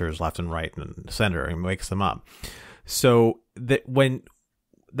monsters left and right and center and wakes them up. So that when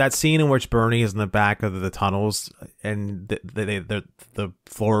that scene in which Bernie is in the back of the tunnels and the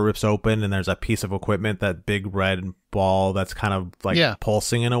floor rips open and there's a piece of equipment, that big red ball that's kind of like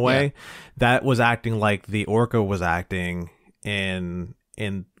pulsing in a way, that was acting like the Orca was acting in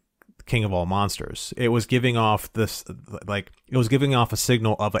King of All Monsters. It was giving off a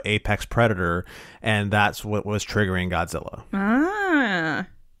signal of an apex predator, and that's what was triggering Godzilla. Ah.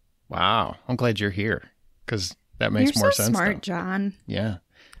 Wow. I'm glad you're here, because that makes more sense. You're so smart, though. John. Yeah.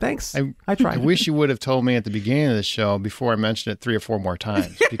 Thanks. I tried. I wish you would have told me at the beginning of the show before I mentioned it 3 or 4 more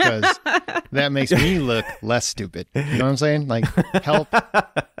times, because that makes me look less stupid. You know what I'm saying? Like, help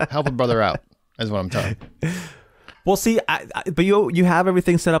a brother out is what I'm telling you. Well, see, but you have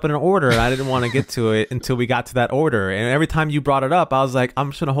everything set up in an order, and I didn't want to get to it until we got to that order. And every time you brought it up, I was like, I'm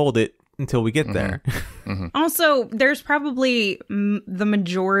just going to hold it until we get there. Mm-hmm. Also, there's probably the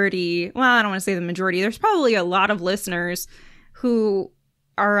majority, well, I don't want to say the majority, there's probably a lot of listeners who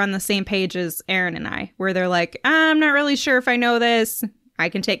are on the same page as Aaron and I, where they're like, I'm not really sure if I know this. I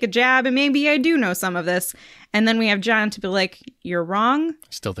can take a jab, and maybe I do know some of this. And then we have John to be like, you're wrong. I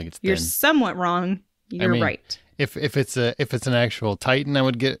still think it's thin. You're somewhat wrong. You're right. If it's an actual Titan, I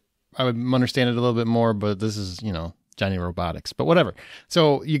would understand it a little bit more, but this is, Johnny Robotics, but whatever.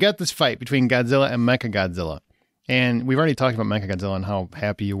 So you got this fight between Godzilla and Mechagodzilla. And we've already talked about Mechagodzilla and how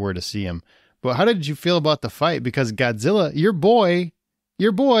happy you were to see him. But how did you feel about the fight? Because Godzilla, your boy,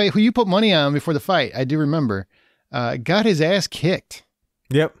 who you put money on before the fight, I do remember, got his ass kicked.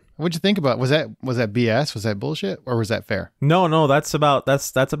 Yep. What'd you think about it? Was that BS? Was that bullshit? Or was that fair? No, that's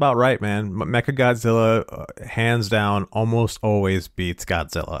about right, man. Mechagodzilla, hands down, almost always beats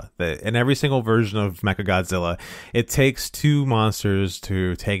Godzilla. In every single version of Mechagodzilla, it takes two monsters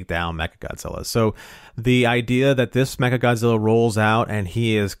to take down Mechagodzilla. So the idea that this Mechagodzilla rolls out and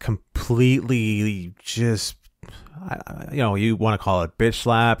he is completely just, you want to call it bitch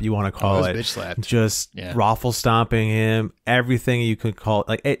slap, you want to call it bitch slap, just raffle stomping him, everything you could call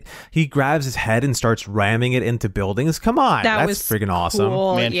it. He grabs his head and starts ramming it into buildings. Come on, that's friggin' awesome.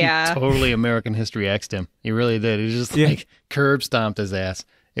 Cool. Man, he totally American History X'd him. He really did. He just like curb stomped his ass.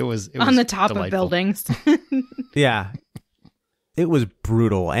 It was on the top delightful. of buildings. Yeah, it was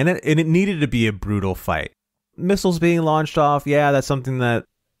brutal, and it needed to be a brutal fight. Missiles being launched off, that's something that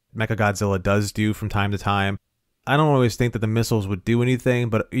Mechagodzilla does do from time to time. I don't always think that the missiles would do anything,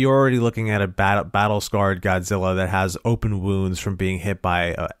 but you're already looking at a battle-scarred Godzilla that has open wounds from being hit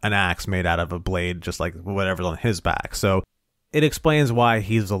by an axe made out of a blade, just like whatever's on his back. So it explains why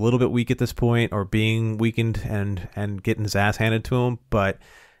he's a little bit weak at this point, or being weakened and getting his ass handed to him. But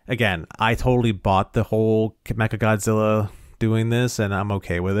again, I totally bought the whole Mechagodzilla doing this, and I'm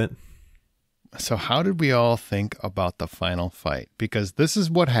okay with it. So how did we all think about the final fight? Because this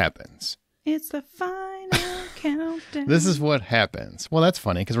is what happens. It's the final countdown. This is what happens. Well, that's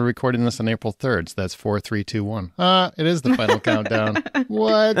funny because we're recording this on April 3rd. So that's 4, 3, 2, 1. It is the final countdown.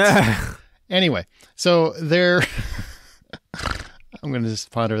 What? Anyway, so there. I'm going to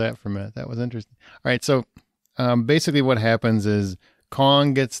just ponder that for a minute. That was interesting. All right. So basically what happens is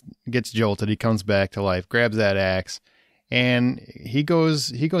Kong gets jolted. He comes back to life, grabs that axe, and he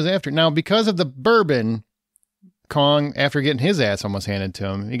goes after it. Now, because of the bourbon, Kong, after getting his ass almost handed to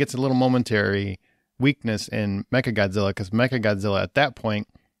him, he gets a little momentary weakness in Mechagodzilla, because Mechagodzilla at that point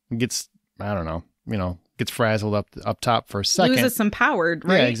gets, gets frazzled up top for a second. Loses some power,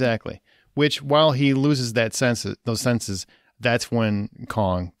 right? Yeah, exactly. Which, while he loses those senses, that's when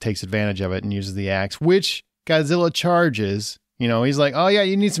Kong takes advantage of it and uses the axe, which Godzilla charges. He's like, oh yeah,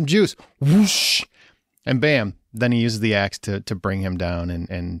 you need some juice. Whoosh! And bam, then he uses the axe to bring him down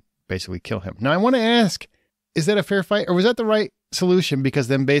and basically kill him. Now, I want to ask, is that a fair fight, or was that the right solution? Because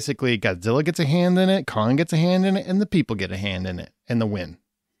then basically Godzilla gets a hand in it, Kong gets a hand in it, and the people get a hand in it, and the win.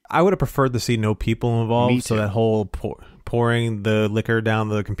 I would have preferred to see no people involved. So that whole pouring the liquor down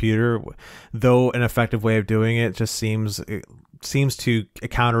the computer, though an effective way of doing it, just seems too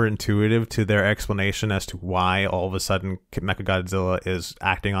counterintuitive to their explanation as to why all of a sudden Mechagodzilla is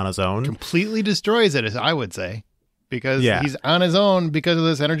acting on his own. Completely destroys it, as I would say, because he's on his own because of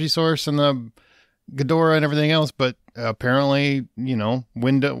this energy source and the Ghidorah and everything else, but apparently,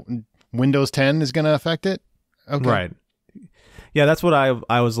 Windows 10 is going to affect it. Okay. Right. Yeah, that's what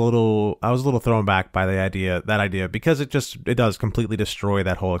I was a little thrown back by that idea because it does completely destroy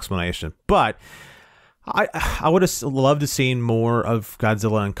that whole explanation. But I would have loved to seen more of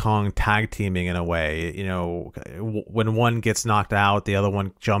Godzilla and Kong tag teaming in a way. When one gets knocked out, the other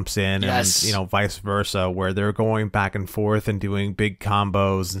one jumps in, and vice versa, where they're going back and forth and doing big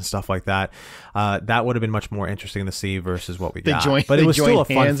combos and stuff like that. That would have been much more interesting to see versus what we got. But it was still a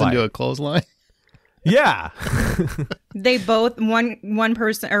fun fight. Into a clothesline. Yeah. They both one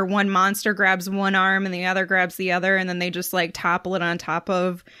person or one monster grabs one arm and the other grabs the other, and then they just like topple it on top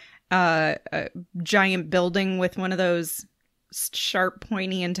of a giant building with one of those sharp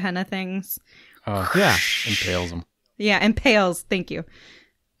pointy antenna things. Impales them. Yeah, impales. Thank you.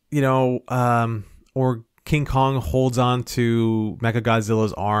 Or King Kong holds on to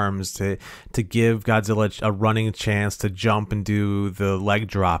Mechagodzilla's arms to give Godzilla a running chance to jump and do the leg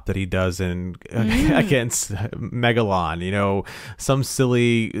drop that he does against Megalon. Some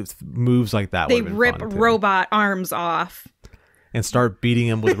silly moves like that. They rip robot arms off and start beating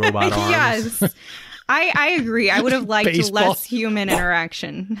him with robot arms. Yes, I agree. I would have liked less human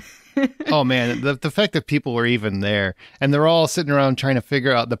interaction. Oh man, the fact that people were even there and they're all sitting around trying to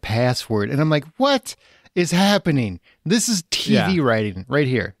figure out the password, and I'm like, what is happening? This is TV writing right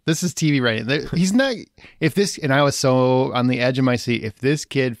here. This is TV writing. He's not. And I was so on the edge of my seat. If this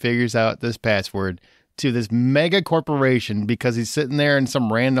kid figures out this password to this mega corporation because he's sitting there in some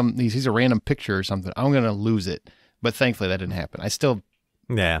he sees a random picture or something, I'm gonna lose it. But thankfully that didn't happen. I still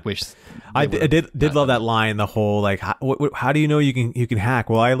wish. I did love that line. The whole like, how do you know you can hack?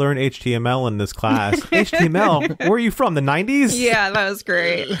 Well, I learned HTML in this class. HTML? Where are you from? The 90s? Yeah, that was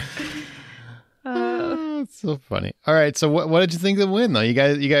great. That's so funny. All right, so what did you think of the win, though? You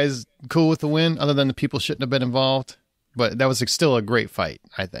guys cool with the win, other than the people shouldn't have been involved? But that was still a great fight,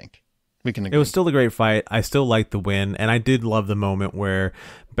 I think. We can agree. It was still a great fight. I still liked the win, and I did love the moment where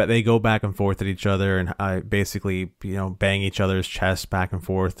they go back and forth at each other and basically, bang each other's chests back and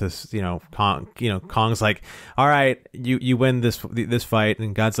forth. This, Kong's like, all right, you win this fight,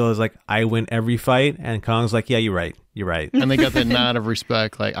 and Godzilla's like, I win every fight, and Kong's like, yeah, you're right. And they got that nod of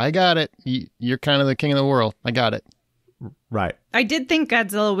respect, like, I got it. You're kind of the king of the world. I got it. Right. I did think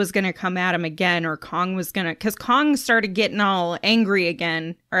Godzilla was going to come at him again, or Kong was going to, because Kong started getting all angry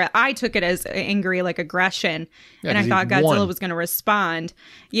again, or I took it as angry, like aggression, and I thought Godzilla was going to respond.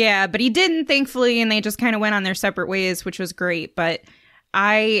 Yeah, but he didn't, thankfully, and they just kind of went on their separate ways, which was great. But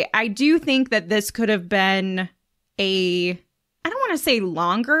I do think that this could have been I don't want to say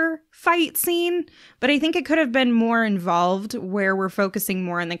longer fight scene, but I think it could have been more involved, where we're focusing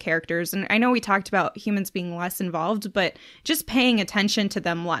more on the characters. And I know we talked about humans being less involved, but just paying attention to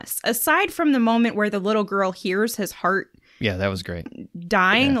them less. Aside from the moment where the little girl hears his heart. Yeah, that was great.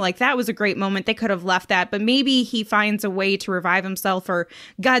 Dying, like that was a great moment. They could have left that, but maybe he finds a way to revive himself, or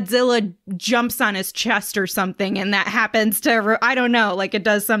Godzilla jumps on his chest or something, and that happens to, I don't know, like it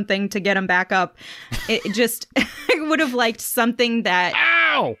does something to get him back up. It just, I would have liked something that,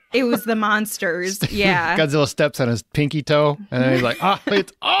 ow! It was the monsters. Yeah. Godzilla steps on his pinky toe, and then he's like,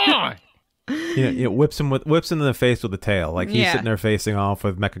 it's on! Whips him in the face with the tail. Like he's sitting there facing off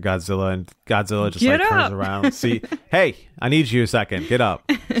with Mechagodzilla, and Godzilla just turns around. See, hey, I need you a second. Get up.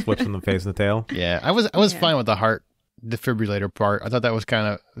 Just whips him in the face and the tail. Yeah, I was fine with the heart defibrillator part. I thought that was kind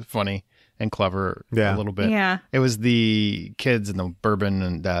of funny and clever a little bit. Yeah. It was the kids and the bourbon,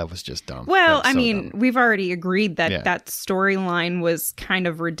 and that was just dumb. Well, I mean, we've already agreed that that storyline was kind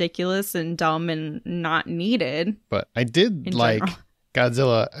of ridiculous and dumb and not needed. But I did like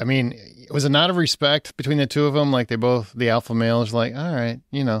Godzilla. I mean, it was a nod of respect between the two of them. Like the alpha males, like, all right,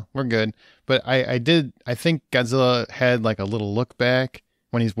 we're good. But I think Godzilla had like a little look back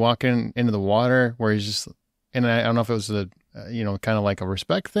when he's walking into the water, where he's just, and I don't know if it was kind of like a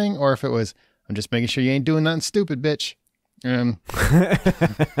respect thing, or if it was, I'm just making sure you ain't doing nothing stupid, bitch.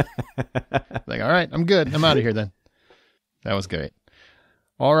 Like, all right, I'm good. I'm out of here then. That was great.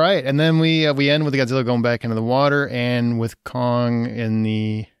 All right, and then we end with Godzilla going back into the water, and with Kong in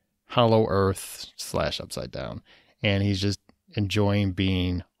the hollow earth / upside down, and he's just enjoying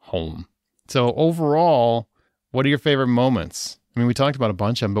being home. So overall, what are your favorite moments? I mean, we talked about a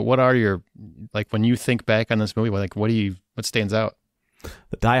bunch of them, but what are your, like, when you think back on this movie, like, what stands out?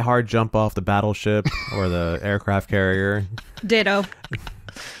 The Die Hard jump off the battleship or the aircraft carrier. Ditto.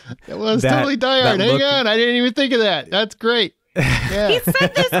 It was totally Die Hard. Hang on, I didn't even think of that. That's great. Yeah. He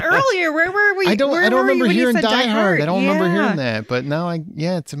said this earlier. Where were we? I don't remember hearing Die Hard. I don't remember hearing that. that, but now I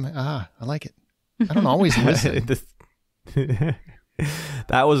like it. I don't always listen.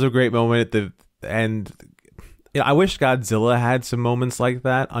 That was a great moment at the end. I wish Godzilla had some moments like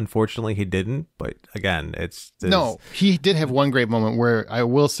that. Unfortunately, he didn't. But again, no, he did have one great moment where I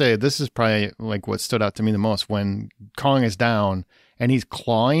will say this is probably like what stood out to me the most, when Kong is down and he's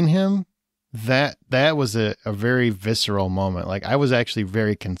clawing him. That was a very visceral moment. Like, I was actually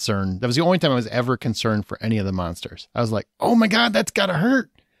very concerned. That was the only time I was ever concerned for any of the monsters. I was like, oh my God, that's gotta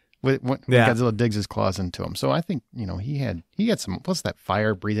hurt. When Godzilla digs his claws into him. So I think, he had some, plus that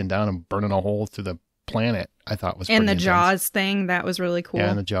fire breathing down and burning a hole through the planet, I thought was pretty And the intense. Jaws thing, that was really cool. Yeah,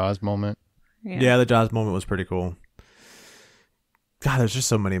 and the Jaws moment. Yeah, the Jaws moment was pretty cool. God, there's just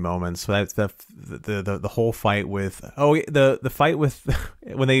so many moments. That's the whole fight with the fight with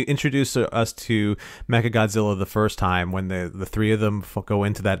when they introduce us to Mechagodzilla the first time, when the three of them go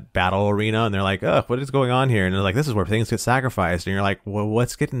into that battle arena, and they're like, "Oh, what is going on here?" And they're like, "This is where things get sacrificed." And you're like, "Well,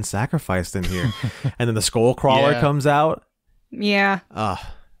 what's getting sacrificed in here?" And then the skull crawler comes out. Yeah.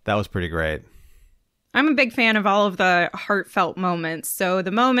 That was pretty great. I'm a big fan of all of the heartfelt moments. So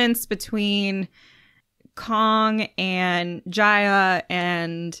the moments between Kong and Jaya,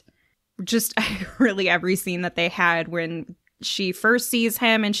 and just really every scene that they had when she first sees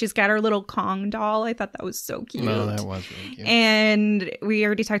him and she's got her little Kong doll. I thought that was so cute. No, that was really cute. And we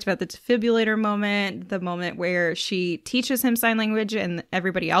already talked about the defibrillator moment, the moment where she teaches him sign language and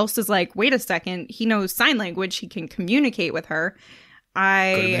everybody else is like, wait a second, he knows sign language. He can communicate with her. Could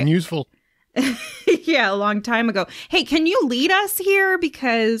have been useful. Yeah, a long time ago. Hey, can you lead us here?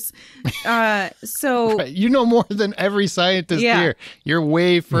 Because so right. You know more than every scientist here. You're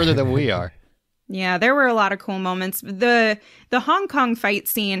way further than we are. Yeah, there were a lot of cool moments. The Hong Kong fight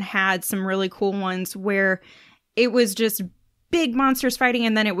scene had some really cool ones where it was just big monsters fighting,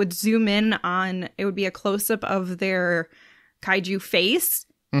 and then it would zoom in on, it would be a close-up of their kaiju face,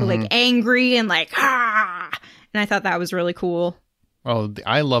 like angry and like, And I thought that was really cool. Oh,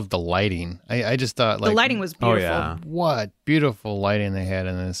 I love the lighting. I just thought the lighting was beautiful. Oh, yeah. What beautiful lighting they had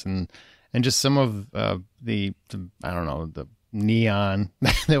in this, and just some of the I don't know, the neon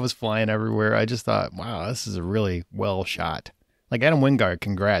that was flying everywhere. I just thought, wow, this is a really well shot. Like Adam Wingard,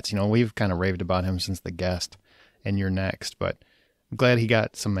 congrats. We've kind of raved about him since The Guest and You're Next, but I'm glad he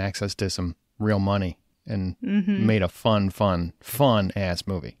got some access to some real money and made a fun ass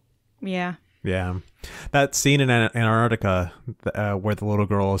movie. Yeah. Yeah. That scene in Antarctica where the little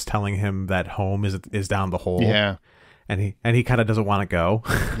girl is telling him that home is down the hole. Yeah. And he kind of doesn't want to go.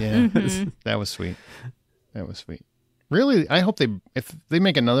 Yeah. That was sweet. Really, I hope if they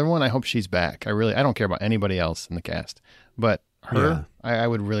make another one, I hope she's back. I don't care about anybody else in the cast, but her, yeah. I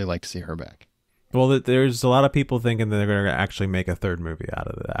would really like to see her back. Well, there's a lot of people thinking that they're going to actually make a third movie out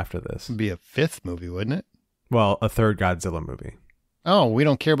of it after this. It'd be a fifth movie, wouldn't it? Well, a third Godzilla movie. Oh, we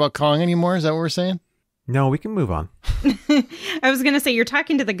don't care about Kong anymore? Is that what we're saying? No, we can move on. I was going to say, you're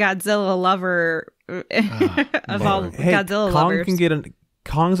talking to the Godzilla lover of all Godzilla Kong lovers. Can get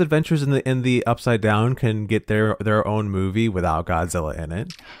Kong's Adventures in the Upside Down can get their own movie without Godzilla in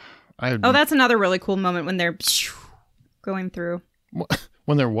it. That's another really cool moment when they're going through.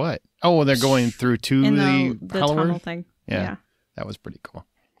 When they're what? Oh, when they're going through to the tunnel thing. Yeah, that was pretty cool.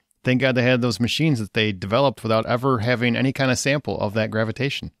 Thank God they had those machines that they developed without ever having any kind of sample of that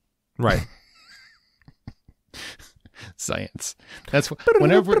gravitation. Right. Science. That's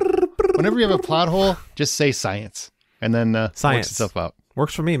whenever you have a plot hole, just say science, and then science works itself out.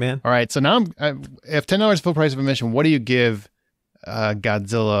 Works for me, man. All right, so now if $10 full price of admission, what do you give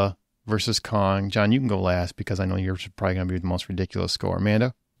Godzilla versus Kong? John, you can go last because I know you're probably going to be the most ridiculous score.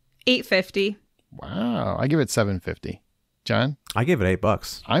 Amanda? $8.50. Wow, I give it $7.50. John? I give it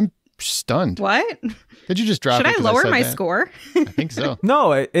 $8. I'm stunned. What? Did you just drop Should it? I lower my score? I think so.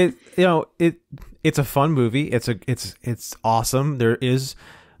 No, it's a fun movie. It's awesome. There is,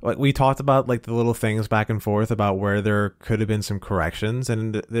 like we talked about, like the little things back and forth about where there could have been some corrections,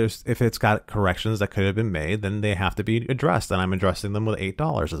 and if it's got corrections that could have been made, then they have to be addressed, and I'm addressing them with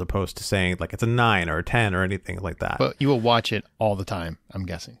 $8 as opposed to saying like it's a 9 or a 10 or anything like that. But you will watch it all the time, I'm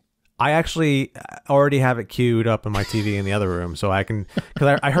guessing. I actually already have it queued up in my TV in the other room, so I can,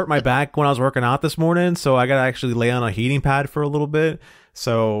 because I hurt my back when I was working out this morning, so I got to actually lay on a heating pad for a little bit.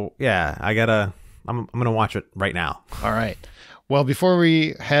 So yeah, I'm going to watch it right now. All right. Well, before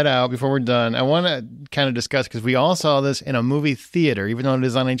we head out, before we're done, I want to kind of discuss, because we all saw this in a movie theater, even though it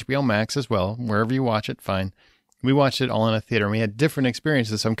is on HBO Max as well. Wherever you watch it, fine. We watched it all in a theater, and we had different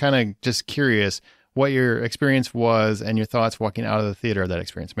experiences. So I'm kind of just curious what your experience was and your thoughts walking out of the theater of that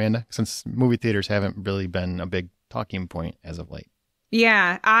experience, Amanda, since movie theaters haven't really been a big talking point as of late.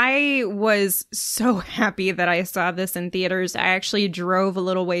 Yeah, I was so happy that I saw this in theaters. I actually drove a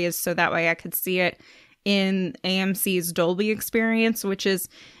little ways so that way I could see it in AMC's Dolby experience, which is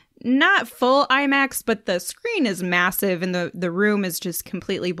not full IMAX, but the screen is massive and the room is just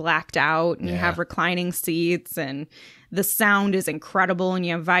completely blacked out, and you have reclining seats, and the sound is incredible, and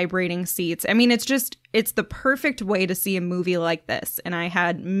you have vibrating seats. I mean, it's the perfect way to see a movie like this. And I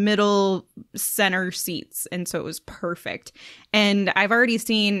had middle center seats, and so it was perfect. And I've already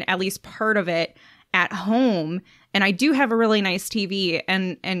seen at least part of it at home, and I do have a really nice TV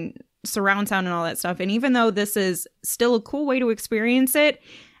and surround sound and all that stuff. And even though this is still a cool way to experience it,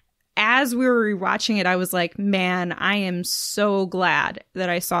 as we were rewatching it, I was like, man, I am so glad that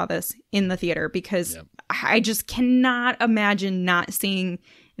I saw this in the theater, because I just cannot imagine not seeing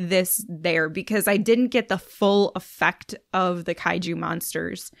this there, because I didn't get the full effect of the kaiju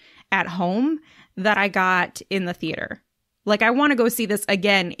monsters at home that I got in the theater. Like, I want to go see this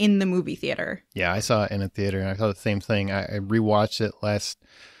again in the movie theater. Yeah, I saw it in a theater, and I thought the same thing. I rewatched it last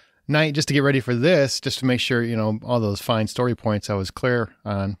night just to get ready for this, just to make sure, all those fine story points I was clear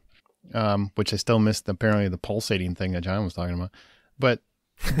on. Which I still missed, apparently, the pulsating thing that John was talking about. But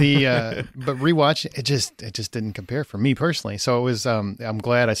but rewatch it just didn't compare for me personally. So it was I'm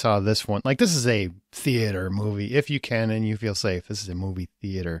glad I saw this one. Like, this is a theater movie if you can and you feel safe. This is a movie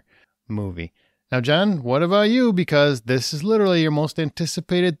theater movie. Now, John, what about you? Because this is literally your most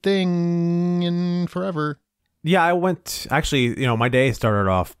anticipated thing in forever. Yeah, I went, actually, my day started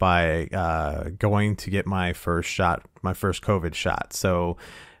off by going to get my first COVID shot. So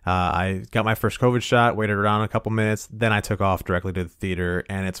I got my first COVID shot, waited around a couple minutes, then I took off directly to the theater,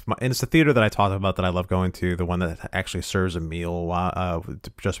 and it's the theater that I talked about that I love going to, the one that actually serves a meal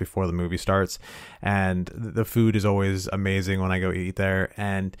just before the movie starts, and the food is always amazing when I go eat there.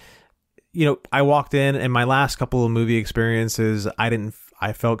 And I walked in, and my last couple of movie experiences, I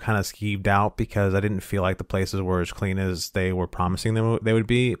I felt kind of skeeved out because I didn't feel like the places were as clean as they were promising them they would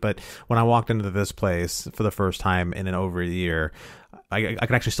be. But when I walked into this place for the first time in over a year, I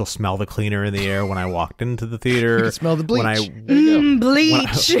could actually still smell the cleaner in the air when I walked into the theater. You could smell the bleach.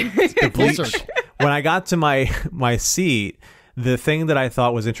 Bleach. When I got to my seat, the thing that I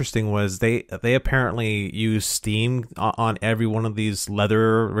thought was interesting was they apparently use steam on every one of these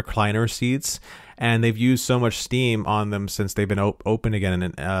leather recliner seats, and they've used so much steam on them since they've been open again,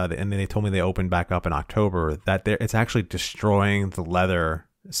 and they told me they opened back up in October, that it's actually destroying the leather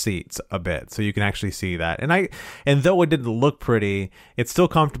seats a bit. So you can actually see that. And though it didn't look pretty, it's still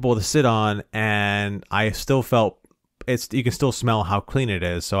comfortable to sit on, and I still felt you can still smell how clean it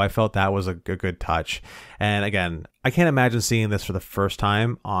is. So I felt that was a good touch. And again, I can't imagine seeing this for the first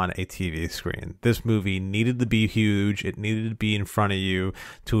time on a TV screen. This movie needed to be huge. It needed to be in front of you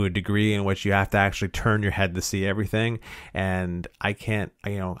to a degree in which you have to actually turn your head to see everything. And I can't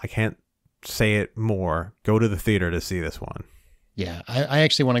say it more. Go to the theater to see this one. Yeah, I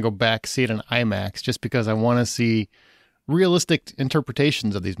actually want to go back, see it in IMAX, just because I want to see realistic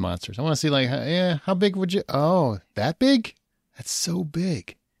interpretations of these monsters. I want to see, like, how big would you? Oh, that big? That's so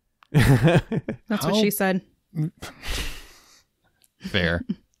big. That's what she said. Fair.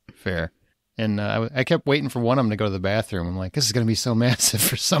 And I kept waiting for one of them to go to the bathroom. I'm like, this is going to be so massive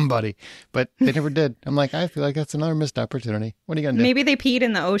for somebody. But they never did. I'm like, I feel like that's another missed opportunity. What are you going to do? Maybe they peed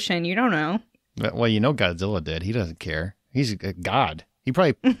in the ocean. You don't know. Well, Godzilla did. He doesn't care. He's a god. He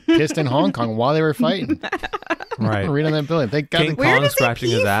probably pissed in Hong Kong while they were fighting. Right. Right on that building. Thank God. King Kong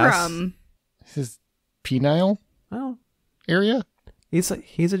scratching his ass. From? His penile area? He's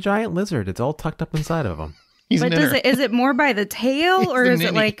a giant lizard. It's all tucked up inside of him. But is it more by the tail, or is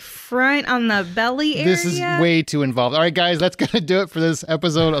it like front on the belly area? This is way too involved. All right, guys, that's going to do it for this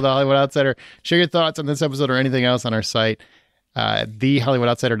episode of The Hollywood Outsider. Share your thoughts on this episode or anything else on our site,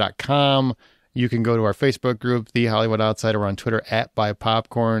 thehollywoodoutsiders.com. You can go to our Facebook group, The Hollywood Outsider. We're on Twitter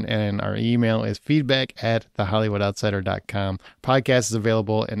 @BuyPopcorn, and our email is feedback@thehollywoodoutsiders.com. Podcast is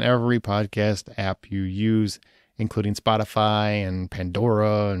available in every podcast app you use, including Spotify and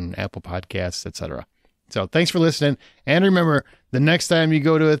Pandora and Apple Podcasts, etc. So thanks for listening. And remember, the next time you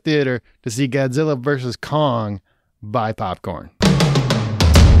go to a theater to see Godzilla vs. Kong, buy popcorn.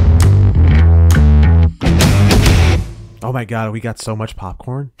 Oh my God, we got so much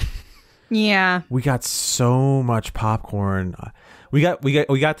popcorn. Yeah. We got so much popcorn. We got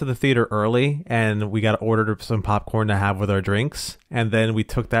to the theater early, and we got ordered some popcorn to have with our drinks, and then we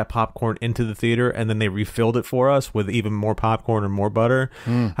took that popcorn into the theater, and then they refilled it for us with even more popcorn and more butter.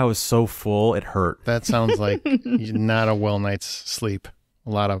 I was so full, it hurt. That sounds like not a well night's sleep. A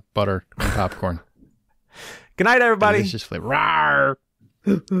lot of butter and popcorn. Good night, everybody. Delicious flavor.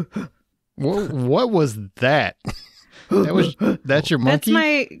 Rawr. What was that? That's your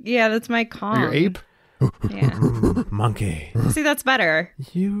monkey? That's my Kong. Or your ape? Yeah. Monkey. See, that's better.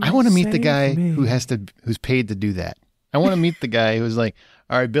 I want to meet the guy who's paid to do that. I want to meet the guy who's like,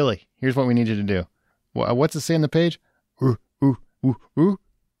 all right, Billy, here's what we need you to do. What's it say on the page? Ooh, ooh, ooh, ooh.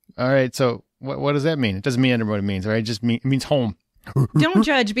 All right, so what does that mean? It doesn't mean what it means, all right? It means home. Don't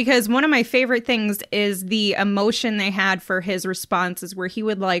judge, because one of my favorite things is the emotion they had for his responses, where he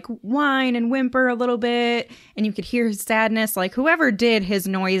would like whine and whimper a little bit, and you could hear his sadness. Like, whoever did his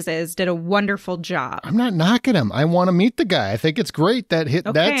noises did a wonderful job. I'm not knocking him. I want to meet the guy. I think it's great that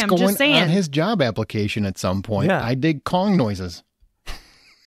that's going on his job application at some point. Yeah. I dig Kong noises.